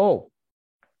 oh,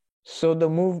 so the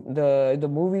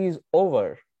movie is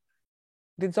over.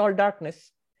 It's all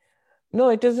darkness. No,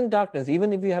 it isn't darkness.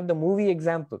 Even if you have the movie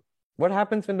example, what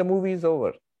happens when the movie is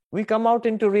over? We come out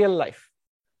into real life.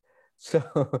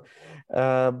 So,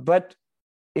 but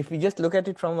if we just look at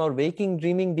it from our waking,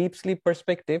 dreaming, deep sleep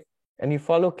perspective, and you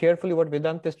follow carefully what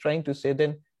Vedanta is trying to say,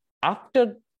 then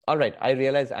after, all right, I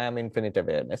realize I am infinite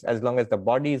awareness. As long as the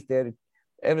body is there,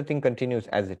 everything continues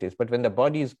as it is. But when the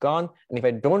body is gone, and if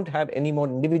I don't have any more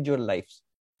individual lives,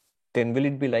 then will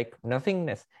it be like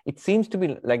nothingness? It seems to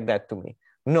be like that to me.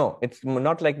 No, it's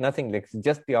not like nothing. It's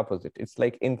just the opposite. It's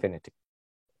like infinity.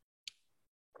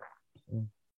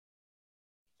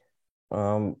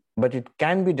 But it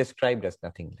can be described as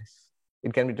nothingness.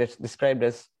 It can be described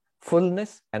as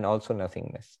fullness and also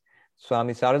nothingness.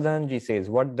 Swami Saradhanji says,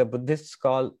 what the Buddhists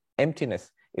call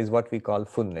emptiness is what we call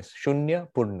fullness. Shunya,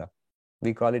 Purna.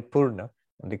 We call it Purna,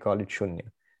 and they call it Shunya.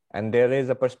 And there is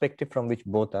a perspective from which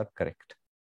both are correct.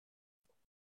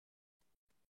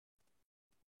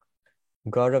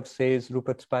 Gaurav says,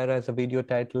 Rupert Spira has a video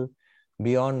title,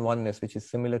 Beyond Oneness, which is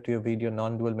similar to your video,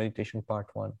 Non-Dual Meditation Part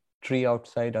 1. Tree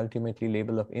outside, ultimately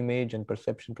label of image and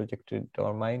perception projected to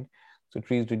our mind. So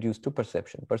tree is reduced to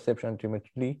perception. Perception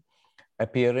ultimately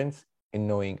appearance in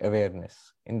knowing, awareness.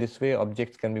 In this way,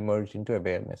 objects can be merged into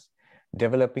awareness.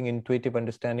 Developing intuitive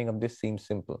understanding of this seems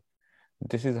simple.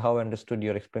 This is how I understood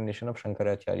your explanation of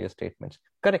Shankaracharya's statements.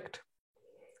 Correct.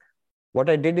 What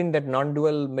I did in that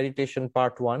non-dual meditation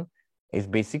part 1 is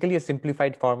basically a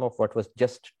simplified form of what was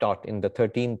just taught in the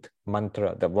 13th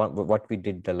mantra, what we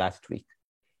did the last week.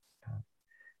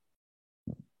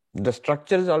 The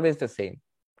structure is always the same.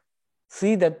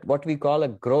 See that what we call a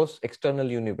gross external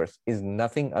universe is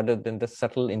nothing other than the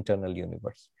subtle internal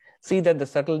universe. See that the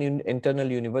subtle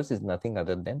internal universe is nothing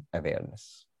other than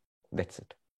awareness. That's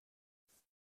it.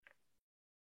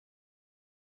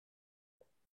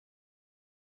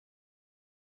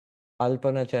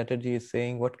 Alpana Chatterjee is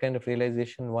saying, what kind of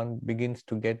realization one begins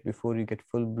to get before you get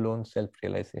full-blown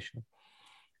self-realization?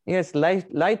 Yes,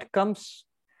 light comes,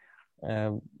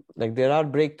 like there are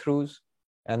breakthroughs,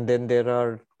 and then there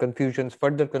are confusions,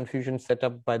 further confusions set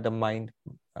up by the mind,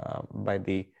 by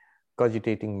the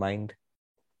cogitating mind.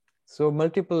 So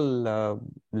multiple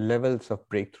levels of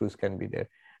breakthroughs can be there.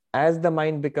 As the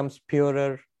mind becomes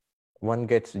purer, one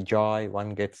gets joy,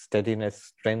 one gets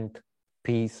steadiness, strength,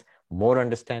 peace, more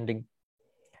understanding.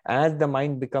 As the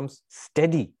mind becomes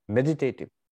steady, meditative,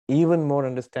 even more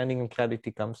understanding and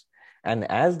clarity comes. And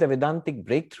as the Vedantic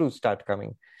breakthroughs start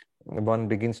coming, one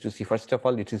begins to see, first of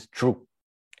all, it is true.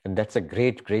 And that's a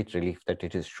great, great relief that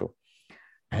it is true.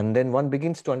 And then one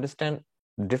begins to understand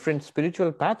different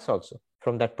spiritual paths also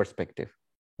from that perspective.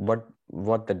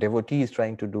 What the devotee is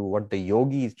trying to do, what the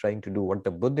yogi is trying to do, what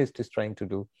the Buddhist is trying to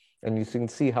do. And you can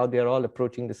see how they are all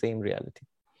approaching the same reality.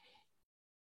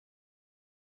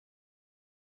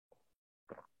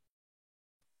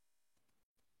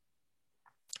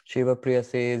 Shiva Priya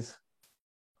says,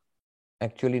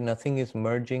 actually nothing is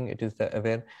merging, it is the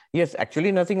aware. Yes,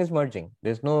 actually nothing is merging.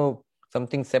 There's no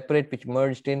something separate which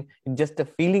merged in. It's just the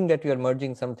feeling that you are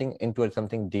merging something into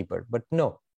something deeper. But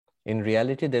no, in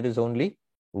reality, there is only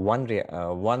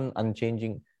one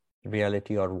unchanging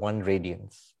reality or one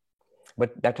radiance.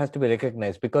 But that has to be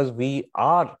recognized because we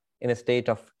are in a state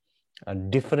of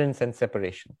difference and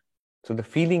separation. So the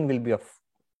feeling will be of,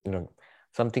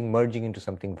 something merging into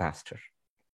something vaster.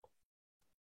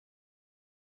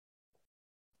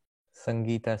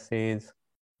 Sangeeta says,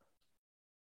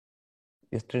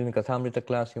 yesterday in Kathamrita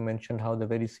class, you mentioned how the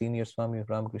very senior Swami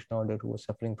of Ramakrishna order who was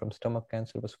suffering from stomach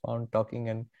cancer was found talking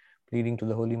and pleading to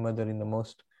the Holy Mother in the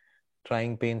most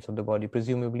trying pains of the body.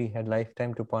 Presumably had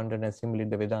lifetime to ponder and assimilate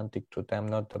the Vedantic truth. I am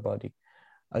not the body.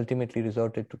 Ultimately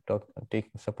resorted to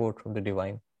taking support from the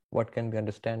divine. What can we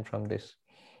understand from this?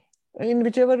 In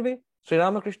whichever way, Sri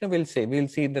Ramakrishna will say, we'll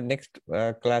see in the next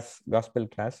class, gospel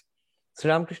class, Sri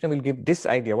Ramakrishna will give this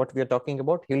idea, what we are talking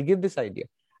about, he will give this idea.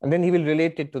 And then he will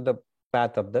relate it to the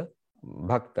path of the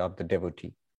bhakta, of the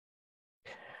devotee.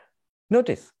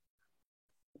 Notice,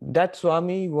 that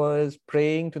Swami was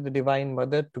praying to the Divine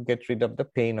Mother to get rid of the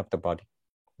pain of the body.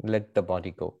 Let the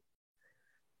body go.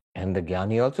 And the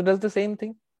Jnani also does the same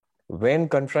thing. When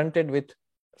confronted with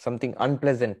something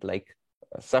unpleasant like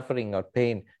suffering or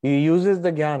pain, he uses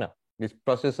the jnana, this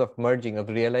process of merging, of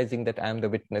realizing that I am the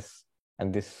witness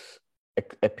and this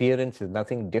appearance is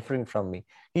nothing different from me.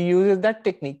 He uses that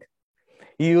technique.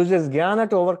 He uses jnana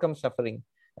to overcome suffering.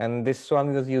 And this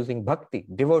Swami was using bhakti,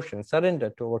 devotion,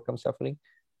 surrender to overcome suffering.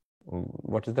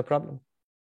 What is the problem?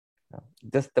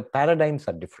 Just the paradigms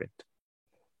are different.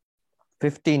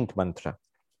 15th mantra.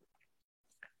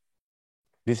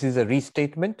 This is a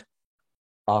restatement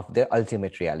of the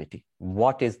ultimate reality.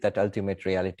 What is that ultimate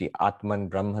reality? Atman,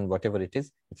 Brahman, whatever it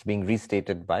is, it's being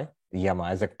restated by Yama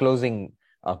as a closing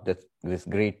of this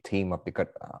great theme of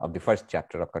the first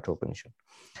chapter of Kathopanishad.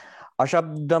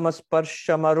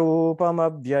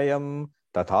 Ashabdamasparshamarupamavyayam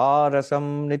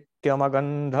tatharasam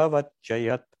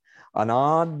nityamagandhavachayat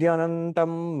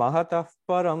anadyanantam mahatah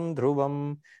param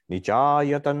dhruvam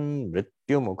nichayatan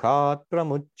mrityumukhat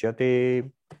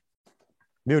pramuchyate.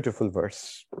 Beautiful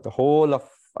verse. The whole of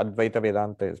Advaita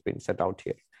Vedanta has been set out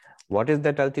here. What is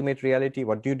that ultimate reality?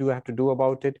 What do you have to do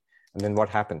about it? And then what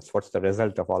happens? What's the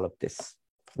result of all of this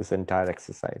entire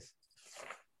exercise?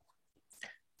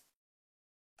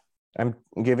 I'm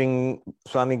giving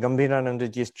Swami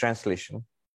Gambhiranandaji's translation.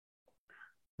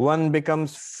 One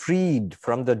becomes freed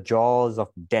from the jaws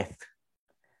of death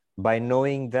by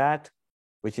knowing that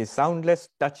which is soundless,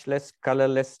 touchless,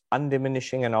 colorless,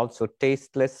 undiminishing, and also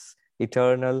tasteless,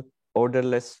 eternal,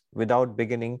 odorless, without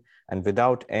beginning and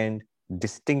without end,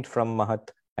 distinct from Mahat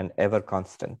and ever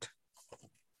constant.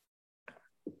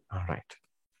 All right.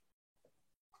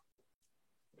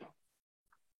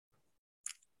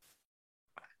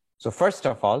 So first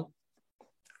of all,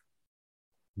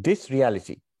 this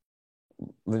reality,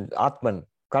 Atman,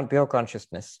 pure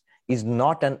consciousness, is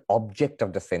not an object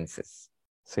of the senses.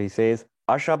 So he says,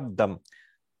 Ashabdam,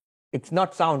 it's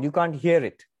not sound, you can't hear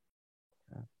it.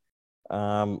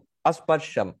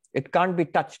 Asparsham, it can't be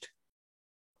touched.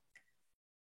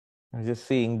 I was just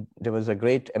seeing, there was a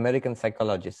great American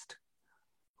psychologist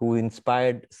who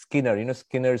inspired Skinner,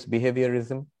 Skinner's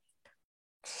behaviorism.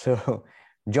 So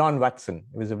John Watson,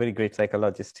 who was a very great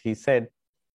psychologist, he said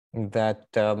that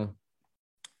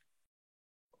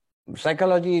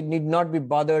psychology need not be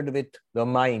bothered with the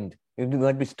mind. You do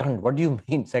not be stunned. What do you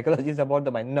mean? Psychology is about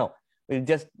the mind. No, it's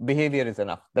just behavior is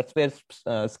enough. That's where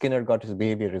Skinner got his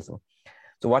behaviorism.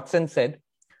 So Watson said,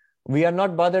 We are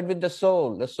not bothered with the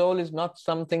soul. The soul is not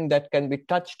something that can be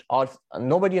touched, or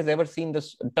nobody has ever seen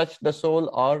this, touched the soul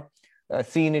or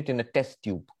seen it in a test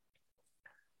tube.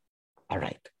 All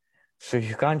right. So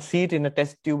you can't see it in a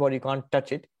test tube or you can't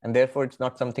touch it, and therefore it's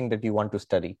not something that you want to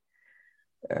study.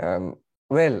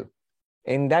 Well,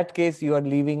 in that case, you are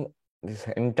leaving this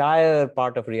entire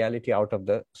part of reality out of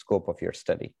the scope of your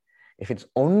study. If it's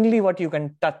only what you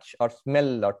can touch or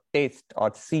smell or taste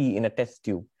or see in a test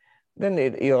tube, then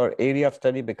your area of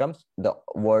study becomes the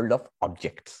world of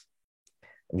objects.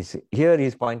 Here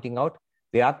he's pointing out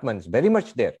the Atman is very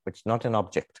much there, but it's not an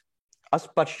object.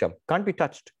 Asparsham can't be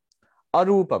touched.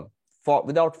 Arupam,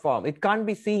 without form, it can't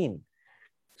be seen.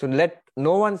 So let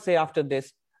no one say after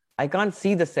this, I can't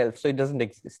see the self, so it doesn't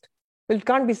exist. Well, it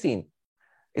can't be seen.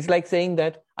 It's like saying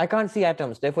that I can't see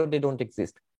atoms, therefore they don't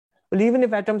exist. Well, even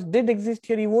if atoms did exist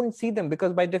here, you won't see them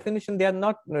because by definition they are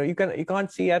not. You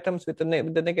can't see atoms with the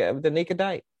naked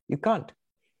eye. You can't.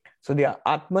 So the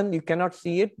Atman, you cannot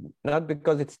see it, not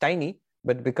because it's tiny,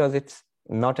 but because it's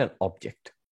not an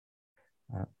object.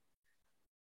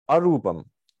 Arupam,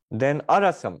 then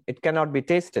arasam, it cannot be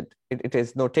tasted. It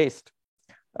has no taste.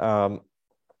 Agandavat,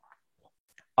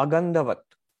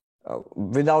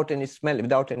 without any smell,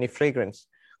 without any fragrance.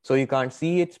 So you can't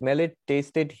see it, smell it,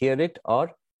 taste it, hear it,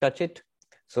 or touch it.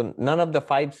 So none of the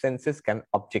five senses can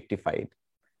objectify it.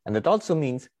 And that also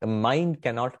means the mind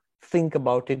cannot think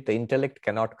about it, the intellect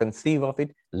cannot conceive of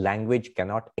it, language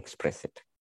cannot express it.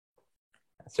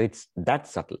 So it's that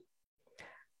subtle.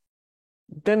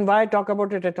 Then why talk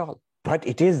about it at all? But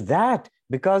it is that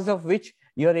because of which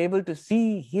you are able to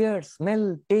see, hear,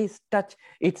 smell, taste, touch.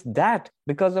 It's that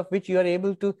because of which you are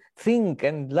able to think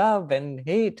and love and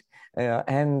hate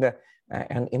and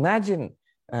imagine.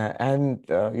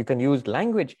 You can use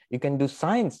language, you can do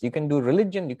science, you can do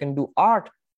religion, you can do art,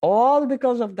 all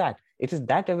because of that. It is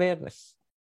that awareness.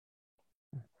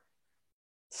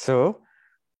 So,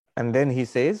 and then he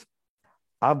says,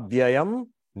 Avyayam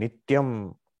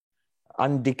Nityam,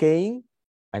 undecaying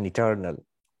and eternal.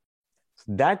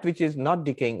 That which is not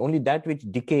decaying, only that which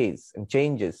decays and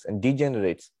changes and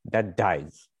degenerates, that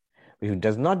dies. If it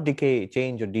does not decay,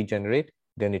 change, or degenerate,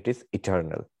 then it is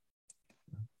eternal.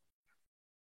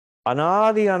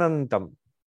 Anadi Anantam,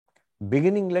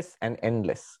 beginningless and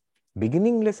endless.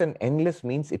 Beginningless and endless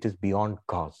means it is beyond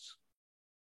cause.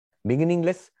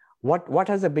 Beginningless, what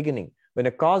has a beginning? When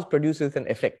a cause produces an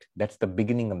effect, that's the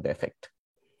beginning of the effect.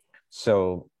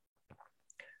 So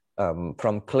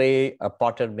from clay, a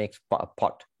potter makes a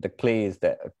pot. The clay is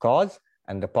the cause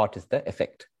and the pot is the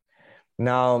effect.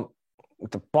 Now,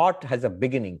 the pot has a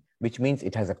beginning, which means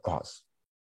it has a cause.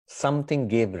 Something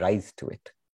gave rise to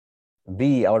it.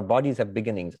 Our bodies have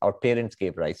beginnings. Our parents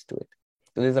gave rise to it.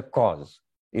 So there's a cause.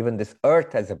 Even this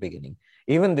earth has a beginning.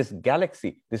 Even this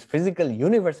galaxy, this physical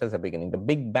universe has a beginning. The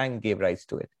Big Bang gave rise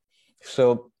to it.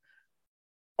 So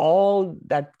all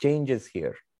that changes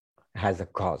here has a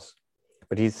cause.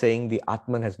 But he's saying the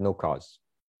Atman has no cause.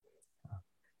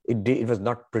 It was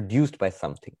not produced by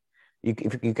something.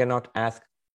 You cannot ask,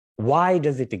 why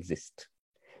does it exist?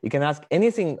 You can ask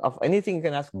anything, you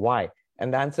can ask why.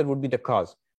 And the answer would be the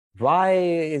cause. Why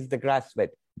is the grass wet?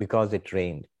 Because it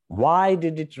rained. Why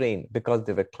did it rain? Because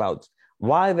there were clouds.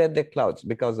 Why were there clouds?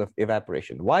 Because of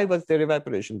evaporation. Why was there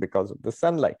evaporation? Because of the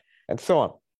sunlight, and so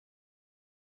on.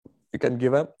 You can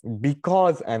give a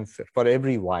because answer for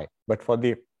every why. But for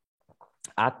the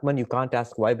Atman, you can't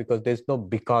ask why because there's no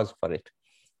because for it.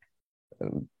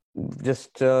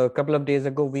 Just a couple of days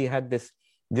ago, we had this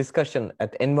discussion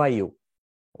at NYU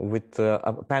with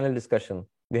a panel discussion.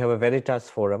 We have a Veritas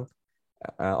forum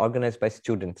organized by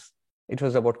students. It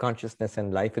was about consciousness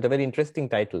and life with a very interesting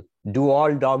title, Do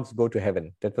All Dogs Go to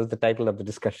Heaven? That was the title of the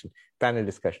discussion, panel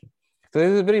discussion. So this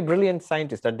is a very brilliant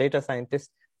scientist, a data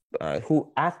scientist,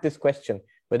 who asked this question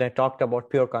when I talked about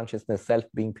pure consciousness, self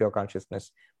being pure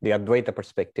consciousness, the Advaita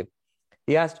perspective.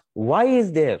 He asked, why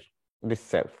is there this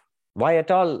self? Why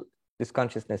at all this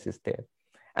consciousness is there?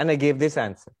 And I gave this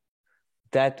answer,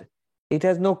 that it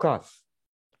has no cause.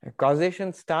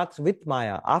 Causation starts with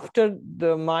Maya. After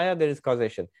the Maya, there is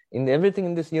causation. In everything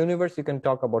in this universe, you can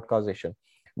talk about causation.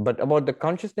 But about the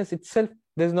consciousness itself,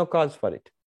 there's no cause for it.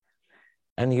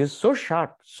 And he was so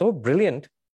sharp, so brilliant,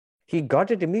 he got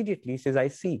it immediately. He says, I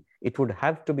see, it would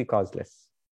have to be causeless.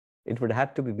 It would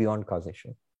have to be beyond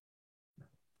causation.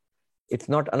 It's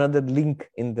not another link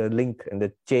in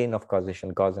the chain of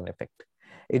causation, cause and effect.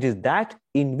 It is that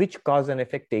in which cause and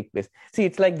effect take place. See,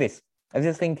 it's like this. I was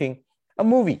just thinking, a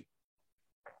movie.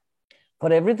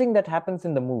 For everything that happens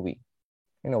in the movie,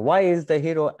 why is the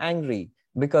hero angry?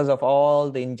 Because of all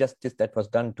the injustice that was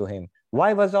done to him.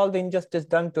 Why was all the injustice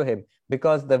done to him?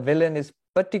 Because the villain is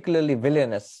particularly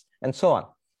villainous, and so on.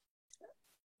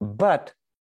 But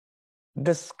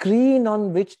the screen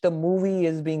on which the movie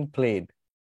is being played,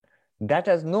 that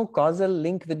has no causal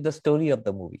link with the story of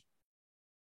the movie.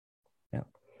 Yeah.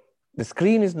 The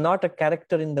screen is not a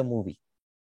character in the movie.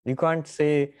 You can't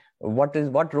say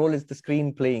what role is the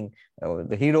screen playing,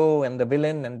 the hero and the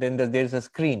villain, and then there's a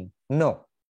screen. No.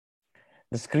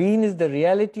 The screen is the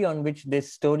reality on which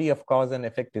this story of cause and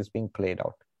effect is being played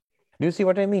out. Do you see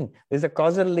what I mean? There's a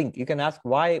causal link. You can ask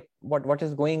why, what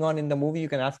is going on in the movie, you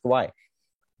can ask why.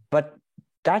 But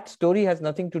that story has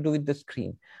nothing to do with the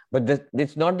screen. But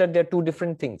it's not that they're two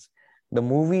different things. The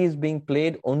movie is being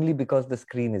played only because the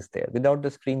screen is there. Without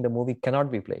the screen, the movie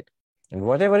cannot be played. And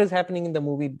whatever is happening in the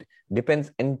movie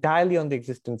depends entirely on the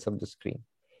existence of the screen.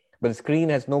 But the screen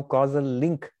has no causal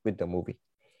link with the movie.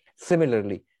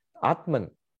 Similarly, Atman,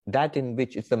 that in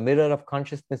which it's the mirror of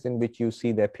consciousness in which you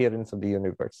see the appearance of the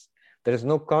universe. There is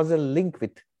no causal link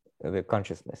with the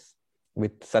consciousness,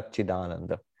 with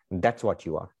Satchidananda. That's what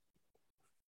you are.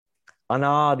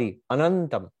 Anadi,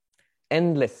 Anantam,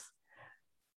 endless.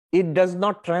 It does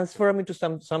not transform into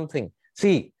something.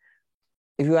 See,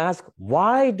 if you ask,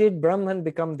 why did Brahman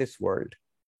become this world?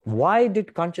 Why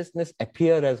did consciousness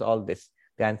appear as all this?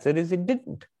 The answer is it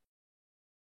didn't.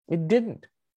 It didn't.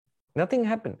 Nothing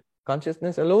happened.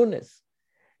 Consciousness alone is.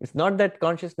 It's not that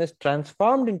consciousness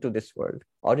transformed into this world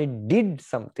or it did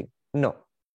something. No.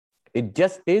 It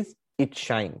just is, it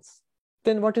shines.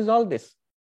 Then what is all this?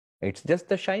 It's just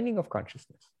the shining of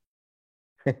consciousness.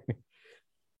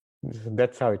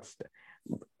 That's how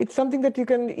it's something that you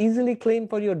can easily claim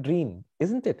for your dream,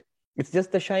 isn't it? It's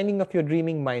just the shining of your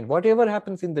dreaming mind. Whatever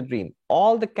happens in the dream,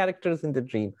 all the characters in the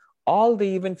dream, all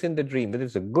the events in the dream, whether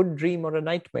it's a good dream or a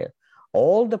nightmare,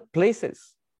 all the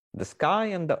places, the sky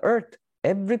and the earth,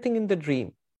 everything in the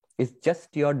dream is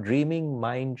just your dreaming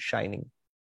mind shining.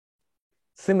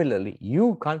 Similarly,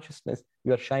 you, consciousness,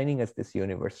 you are shining as this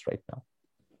universe right now.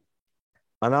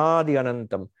 Anadi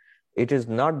Anantam. It is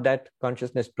not that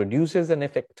consciousness produces an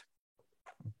effect.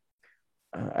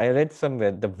 I read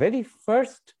somewhere the very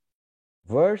first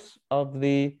verse of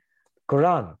the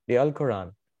Quran, the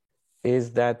Al-Quran,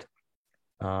 is that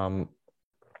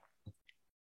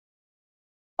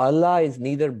Allah is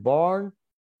neither born,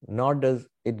 nor does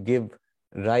it give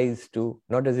rise to,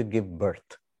 nor does it give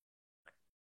birth.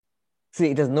 See,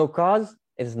 it has no cause,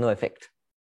 it has no effect.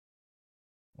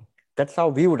 That's how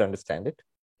we would understand it.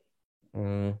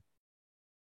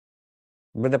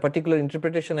 But the particular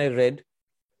interpretation I read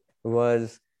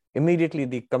was immediately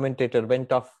the commentator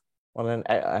went off on an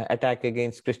attack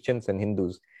against Christians and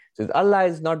Hindus. Says Allah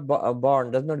is not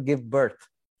born, does not give birth.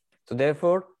 So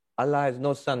therefore, Allah has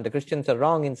no son. The Christians are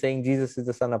wrong in saying Jesus is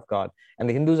the son of God. And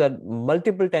the Hindus are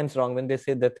multiple times wrong when they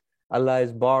say that Allah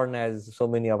is born as so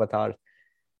many avatars.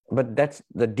 But that's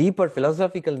the deeper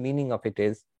philosophical meaning of it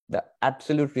is the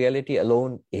absolute reality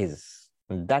alone is.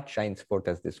 And that shines forth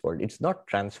as this world. It's not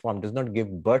transformed, does not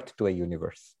give birth to a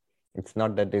universe. It's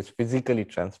not that it's physically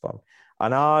transformed.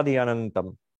 Anadi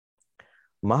Anantam.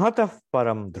 Mahatah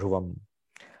Param Dhruvam.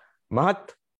 Mahat,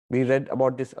 we read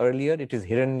about this earlier. It is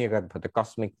Hiranyagarbha, the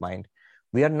cosmic mind.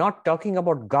 We are not talking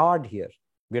about God here.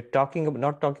 We are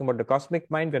not talking about the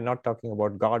cosmic mind. We're not talking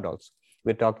about God also.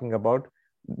 We're talking about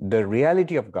the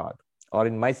reality of God, or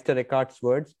in Meister Eckhart's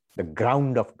words, the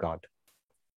ground of God,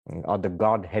 or the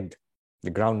Godhead, the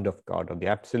ground of God, or the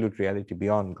absolute reality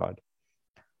beyond God.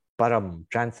 Param,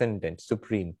 transcendent,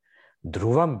 supreme.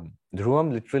 Dhruvam,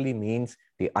 Dhruvam literally means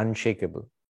the unshakable,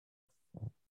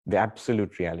 the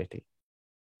absolute reality,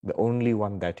 the only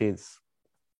one that is.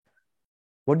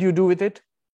 What do you do with it?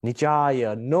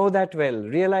 Nichaya, know that well,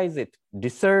 realize it,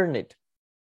 discern it.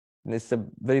 And it's a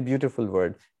very beautiful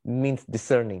word. It means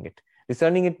discerning it.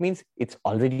 Discerning it means it's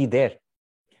already there.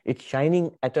 It's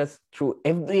shining at us through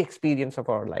every experience of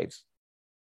our lives.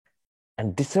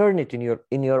 And discern it in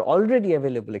your already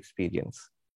available experience.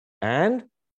 And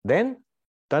then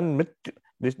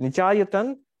this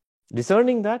Nichayatan,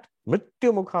 discerning that,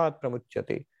 Mrityu Mukhat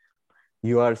Pramuchyate.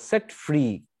 You are set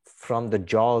free from the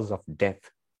jaws of death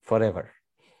forever.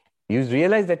 You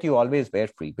realize that you always were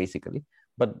free, basically.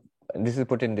 But this is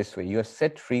put in this way. You are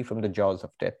set free from the jaws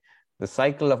of death. The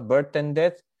cycle of birth and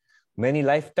death, many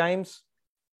lifetimes.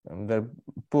 The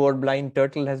poor blind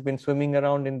turtle has been swimming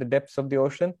around in the depths of the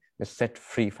ocean, is set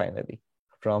free finally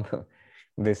from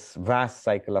this vast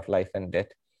cycle of life and death.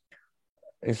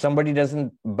 If somebody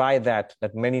doesn't buy that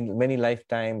many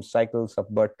lifetimes, cycles of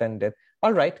birth and death,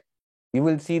 all right, you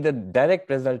will see the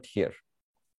direct result here.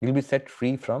 You'll be set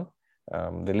free from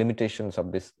the limitations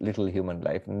of this little human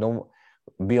life, no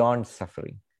beyond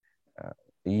suffering.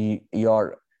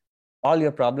 Your All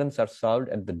your problems are solved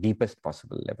at the deepest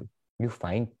possible level. You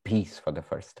find peace for the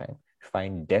first time. You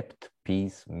find depth,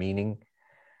 peace, meaning,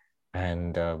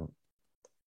 and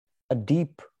a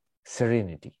deep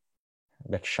serenity.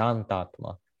 That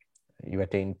Shantatma. You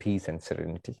attain peace and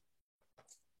serenity.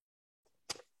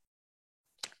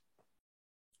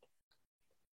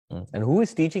 And who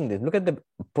is teaching this? Look at the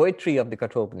poetry of the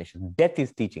Kathopanishad. Death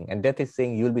is teaching, and death is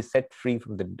saying, you'll be set free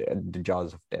from the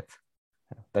jaws of death.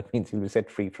 That means you'll be set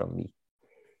free from me.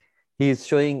 He is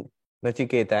showing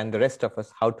Nachiketa and the rest of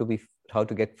us how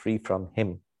to get free from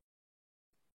him.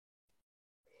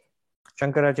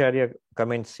 Shankaracharya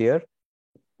comments here.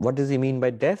 What does he mean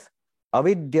by death?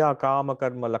 Avidya kama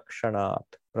karma lakshanat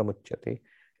pramuchyate.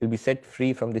 You'll be set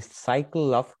free from this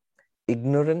cycle of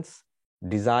ignorance,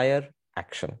 desire,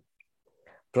 action.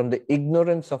 From the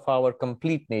ignorance of our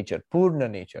complete nature, Purna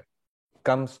nature,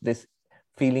 comes this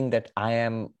feeling that I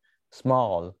am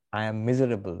small, I am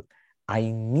miserable, I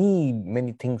need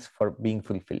many things for being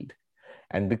fulfilled.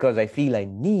 And because I feel I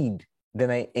need,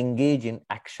 then I engage in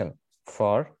action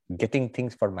for getting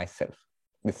things for myself,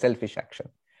 the selfish action.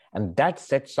 And that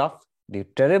sets off the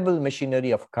terrible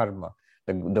machinery of karma.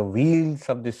 The wheels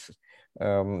of this,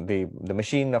 the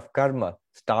machine of karma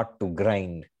start to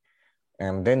grind.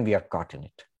 And then we are caught in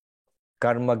it.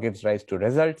 Karma gives rise to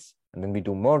results, and then we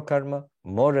do more karma,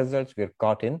 more results. We are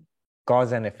caught in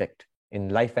cause and effect, in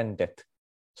life and death.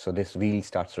 So this wheel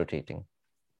starts rotating.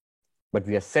 But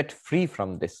we are set free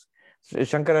from this. So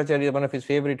Shankaracharya, one of his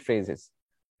favorite phrases,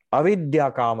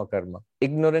 avidya kama karma,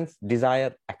 ignorance,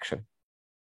 desire, action.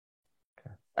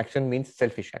 Action means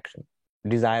selfish action.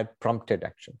 Desire, prompted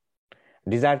action.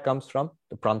 Desire comes from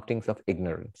the promptings of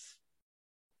ignorance.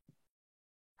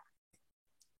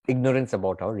 Ignorance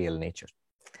about our real nature.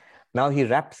 Now he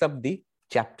wraps up the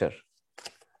chapter.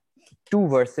 2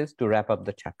 verses to wrap up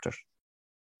the chapter.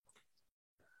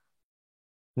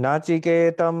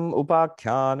 Nachiketam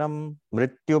upakhyanam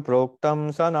mrityu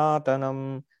proktam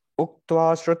sanatanam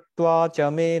uktva shrutva cha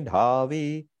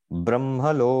medhavi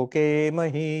brahma loke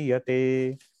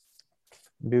mahiyate.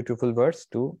 Beautiful verse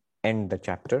to end the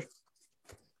chapter.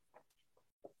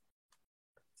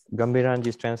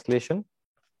 Gambhiranji's translation.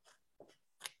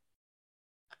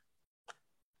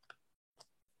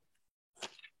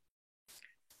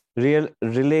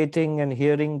 Relating and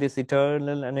hearing this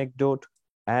eternal anecdote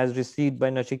as received by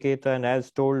Nachiketa and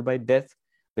as told by death,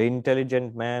 the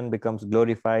intelligent man becomes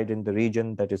glorified in the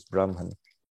region that is Brahman.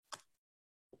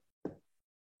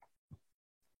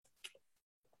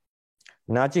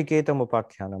 Nachiketam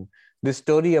upakhyanam. This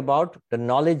story about the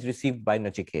knowledge received by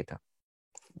Nachiketa.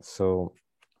 So,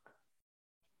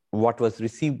 what was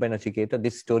received by Nachiketa?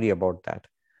 This story about that.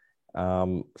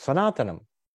 Sanatanam.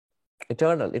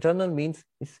 Eternal. Eternal means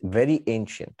it's very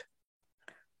ancient.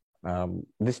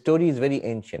 This story is very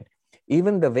ancient.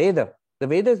 Even the Veda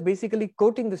is basically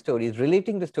quoting the story, is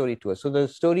relating the story to us. So the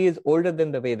story is older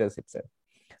than the Vedas itself.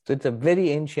 So it's a very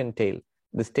ancient tale,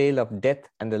 this tale of death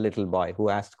and the little boy who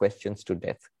asked questions to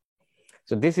death.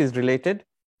 So this is related.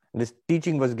 This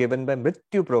teaching was given by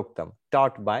Mrityu Proktam,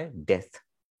 taught by death.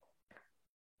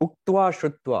 Uktva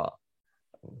Shrutva,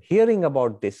 hearing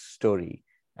about this story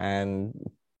and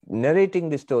narrating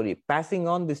the story, passing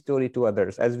on the story to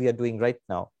others, as we are doing right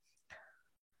now.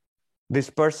 This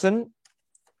person,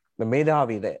 the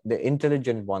Medhavi, the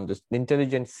intelligent one, the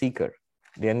intelligent seeker,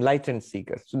 the enlightened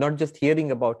seeker. So not just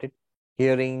hearing about it,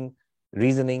 hearing,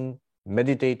 reasoning,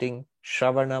 meditating,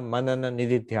 Shravana, Manana,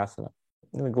 Nididhyasana.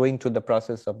 Going through the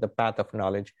process of the path of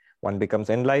knowledge, one becomes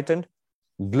enlightened,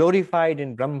 glorified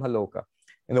in Brahmaloka,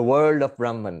 in the world of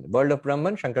Brahman. World of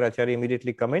Brahman, Shankaracharya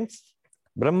immediately comments,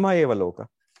 Brahma eva loka.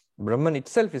 Brahman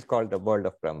itself is called the world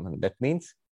of Brahman. That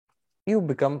means you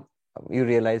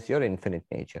realize your infinite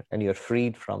nature and you're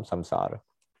freed from samsara.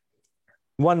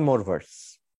 One more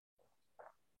verse.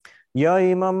 Ya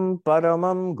imam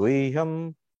paramam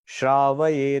guhyam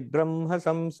shravayed brahma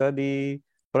samsadi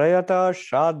prayata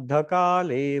shraddha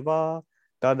kaleva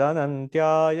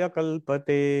tadanantyaya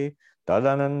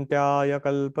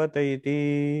kalpate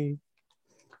iti.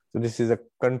 So this is a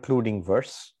concluding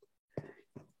verse.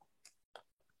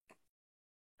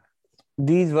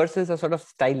 These verses are sort of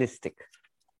stylistic.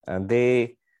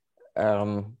 They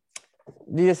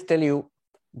just tell you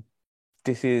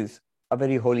this is a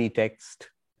very holy text.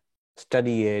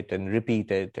 Study it and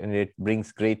repeat it, and it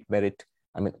brings great merit.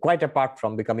 I mean, quite apart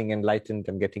from becoming enlightened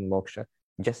and getting moksha,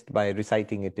 just by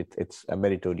reciting it, it's a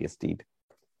meritorious deed.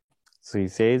 So he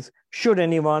says, should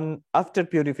anyone after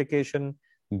purification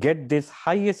get this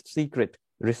highest secret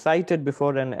recited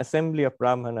before an assembly of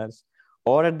Brahmanas,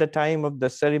 or at the time of the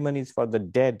ceremonies for the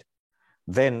dead,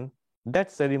 then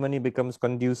that ceremony becomes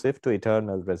conducive to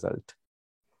eternal result.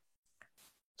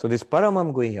 So this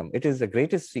Paramam Guhyam, it is the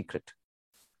greatest secret.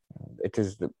 It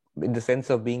is in the sense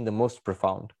of being the most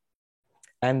profound.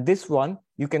 And this one,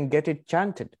 you can get it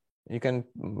chanted. You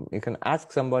can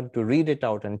ask someone to read it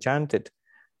out and chant it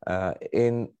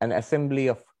in an assembly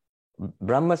of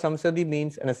Brahma Samsadi,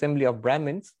 means an assembly of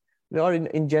Brahmins, or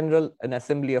in general, an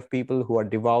assembly of people who are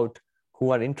devout,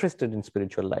 who are interested in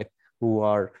spiritual life, who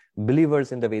are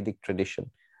believers in the Vedic tradition.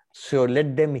 So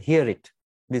let them hear it,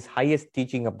 this highest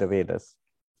teaching of the Vedas.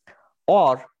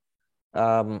 Or,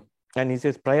 and he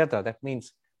says prayata, that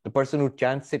means the person who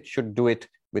chants it should do it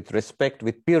with respect,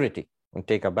 with purity, and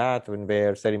take a bath and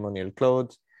wear ceremonial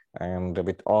clothes, and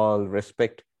with all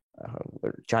respect,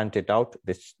 chant it out,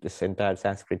 this entire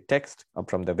Sanskrit text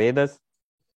from the Vedas.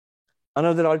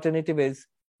 Another alternative is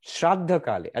Shraddha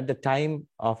Kale, at the time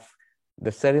of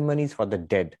the ceremonies for the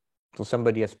dead. So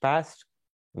somebody has passed,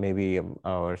 maybe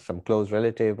or some close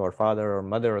relative or father or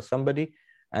mother or somebody,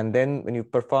 and then when you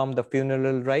perform the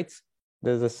funeral rites,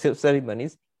 there's a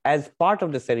ceremonies as part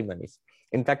of the ceremonies.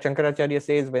 In fact, Shankaracharya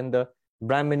says when the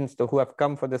Brahmins who have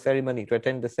come for the ceremony, to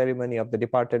attend the ceremony of the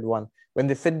departed one, when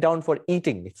they sit down for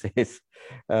eating, it says,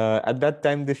 at that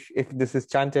time, if this is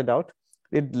chanted out,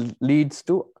 it leads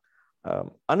to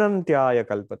Anantyaya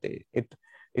Kalpate.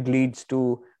 It leads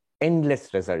to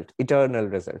endless result, eternal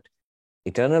result.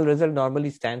 Eternal result normally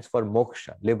stands for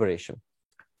moksha, liberation.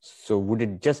 So would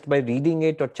it just by reading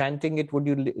it or chanting it, would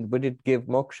it give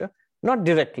moksha? Not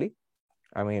directly.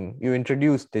 I mean, you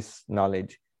introduce this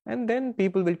knowledge and then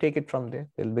people will take it from there.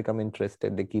 They'll become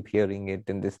interested. They keep hearing it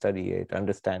and they study it,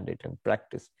 understand it and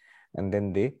practice. And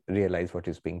then they realize what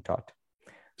is being taught.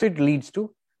 So it leads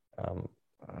to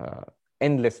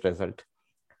endless result.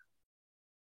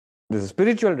 There's a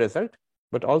spiritual result,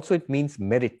 but also it means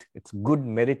merit. It's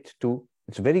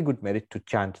very good merit to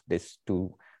chant this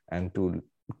and to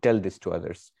tell this to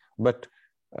others. But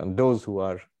those who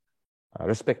are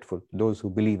respectful, those who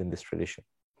believe in this tradition.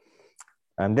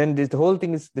 And then the whole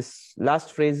thing is, this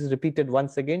last phrase is repeated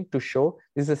once again to show,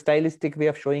 this is a stylistic way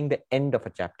of showing the end of a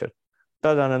chapter.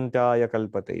 Tadanantaya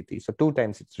kalpateti. So 2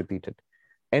 times it's repeated.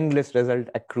 Endless result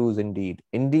accrues indeed.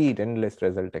 Indeed, endless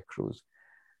result accrues.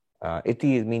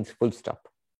 Iti means full stop.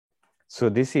 So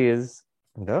this is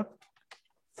the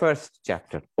first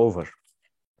chapter over.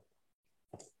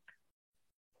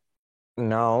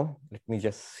 Now, let me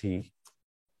just see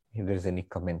if there is any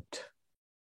comment.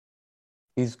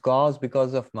 Is cause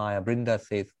because of Maya? Brinda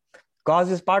says, cause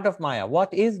is part of Maya.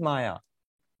 What is Maya?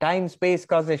 Time, space,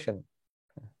 causation.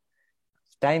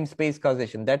 Time, space,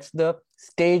 causation. That's the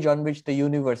stage on which the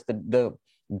universe, the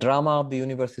drama of the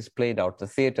universe is played out. The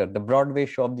theater, the Broadway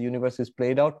show of the universe is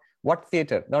played out. What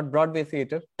theater? Not Broadway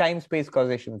theater, time, space,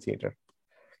 causation theater.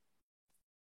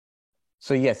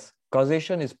 So yes,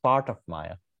 causation is part of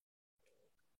Maya.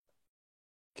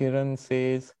 Kiran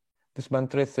says, this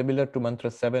mantra is similar to mantra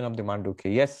 7 of the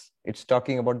Mandukya. Yes, it's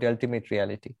talking about the ultimate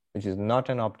reality, which is not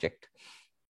an object,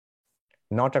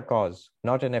 not a cause,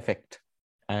 not an effect,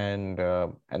 and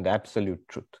the absolute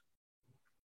truth.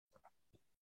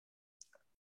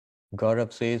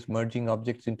 Gaurav says, merging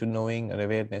objects into knowing and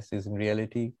awareness is in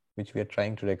reality, which we are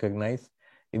trying to recognize.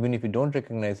 Even if we don't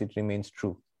recognize, it remains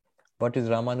true. What is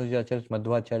Ramanujacharya's,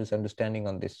 Madhvacharya's understanding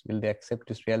on this? Will they accept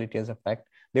this reality as a fact?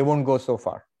 They won't go so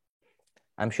far.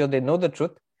 I'm sure they know the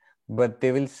truth, but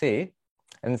they will say,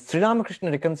 and Sri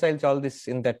Ramakrishna reconciles all this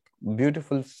in that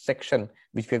beautiful section,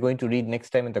 which we're going to read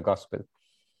next time in the Gospel.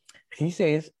 He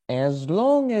says, as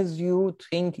long as you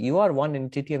think you are one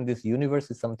entity and this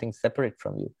universe is something separate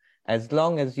from you, as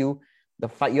long as your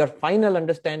final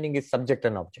understanding is subject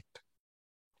and object,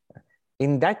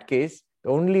 in that case,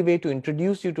 the only way to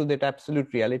introduce you to that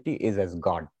absolute reality is as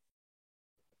God.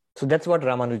 So that's what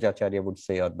Ramanujacharya would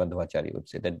say, or Madhvacharya would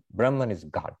say, that Brahman is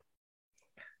God.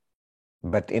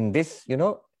 But in this,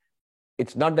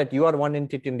 it's not that you are one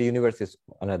entity and the universe is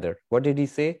another. What did he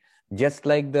say? Just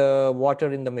like the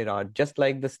water in the mirage, just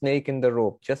like the snake in the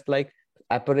rope, just like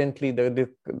apparently the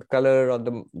color or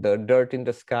the dirt in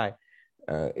the sky,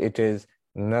 it is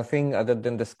nothing other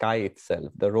than the sky itself,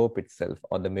 the rope itself,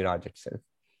 or the mirage itself.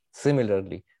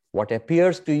 Similarly, what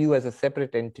appears to you as a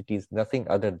separate entity is nothing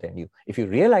other than you. If you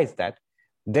realize that,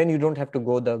 then you don't have to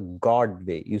go the God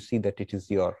way. You see that it is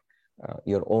your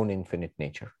own infinite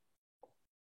nature.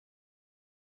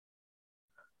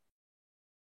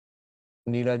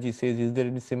 Neelaji says, is there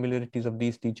any similarities of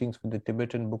these teachings with the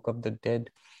Tibetan Book of the Dead?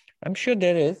 I'm sure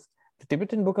there is. The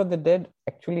Tibetan Book of the Dead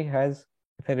actually has,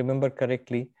 if I remember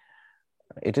correctly,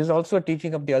 it is also a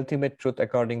teaching of the ultimate truth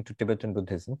according to Tibetan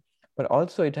Buddhism, but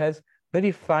also it has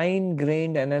very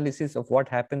fine-grained analysis of what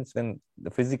happens when the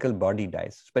physical body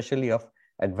dies, especially of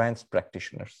advanced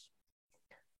practitioners.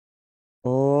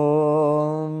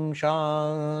 Om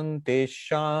Shanti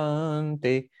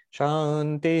Shanti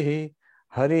Shanti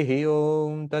Hari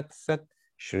Om Tat Sat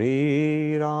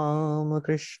Shri Ram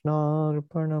Krishna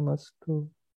Arpanamastu.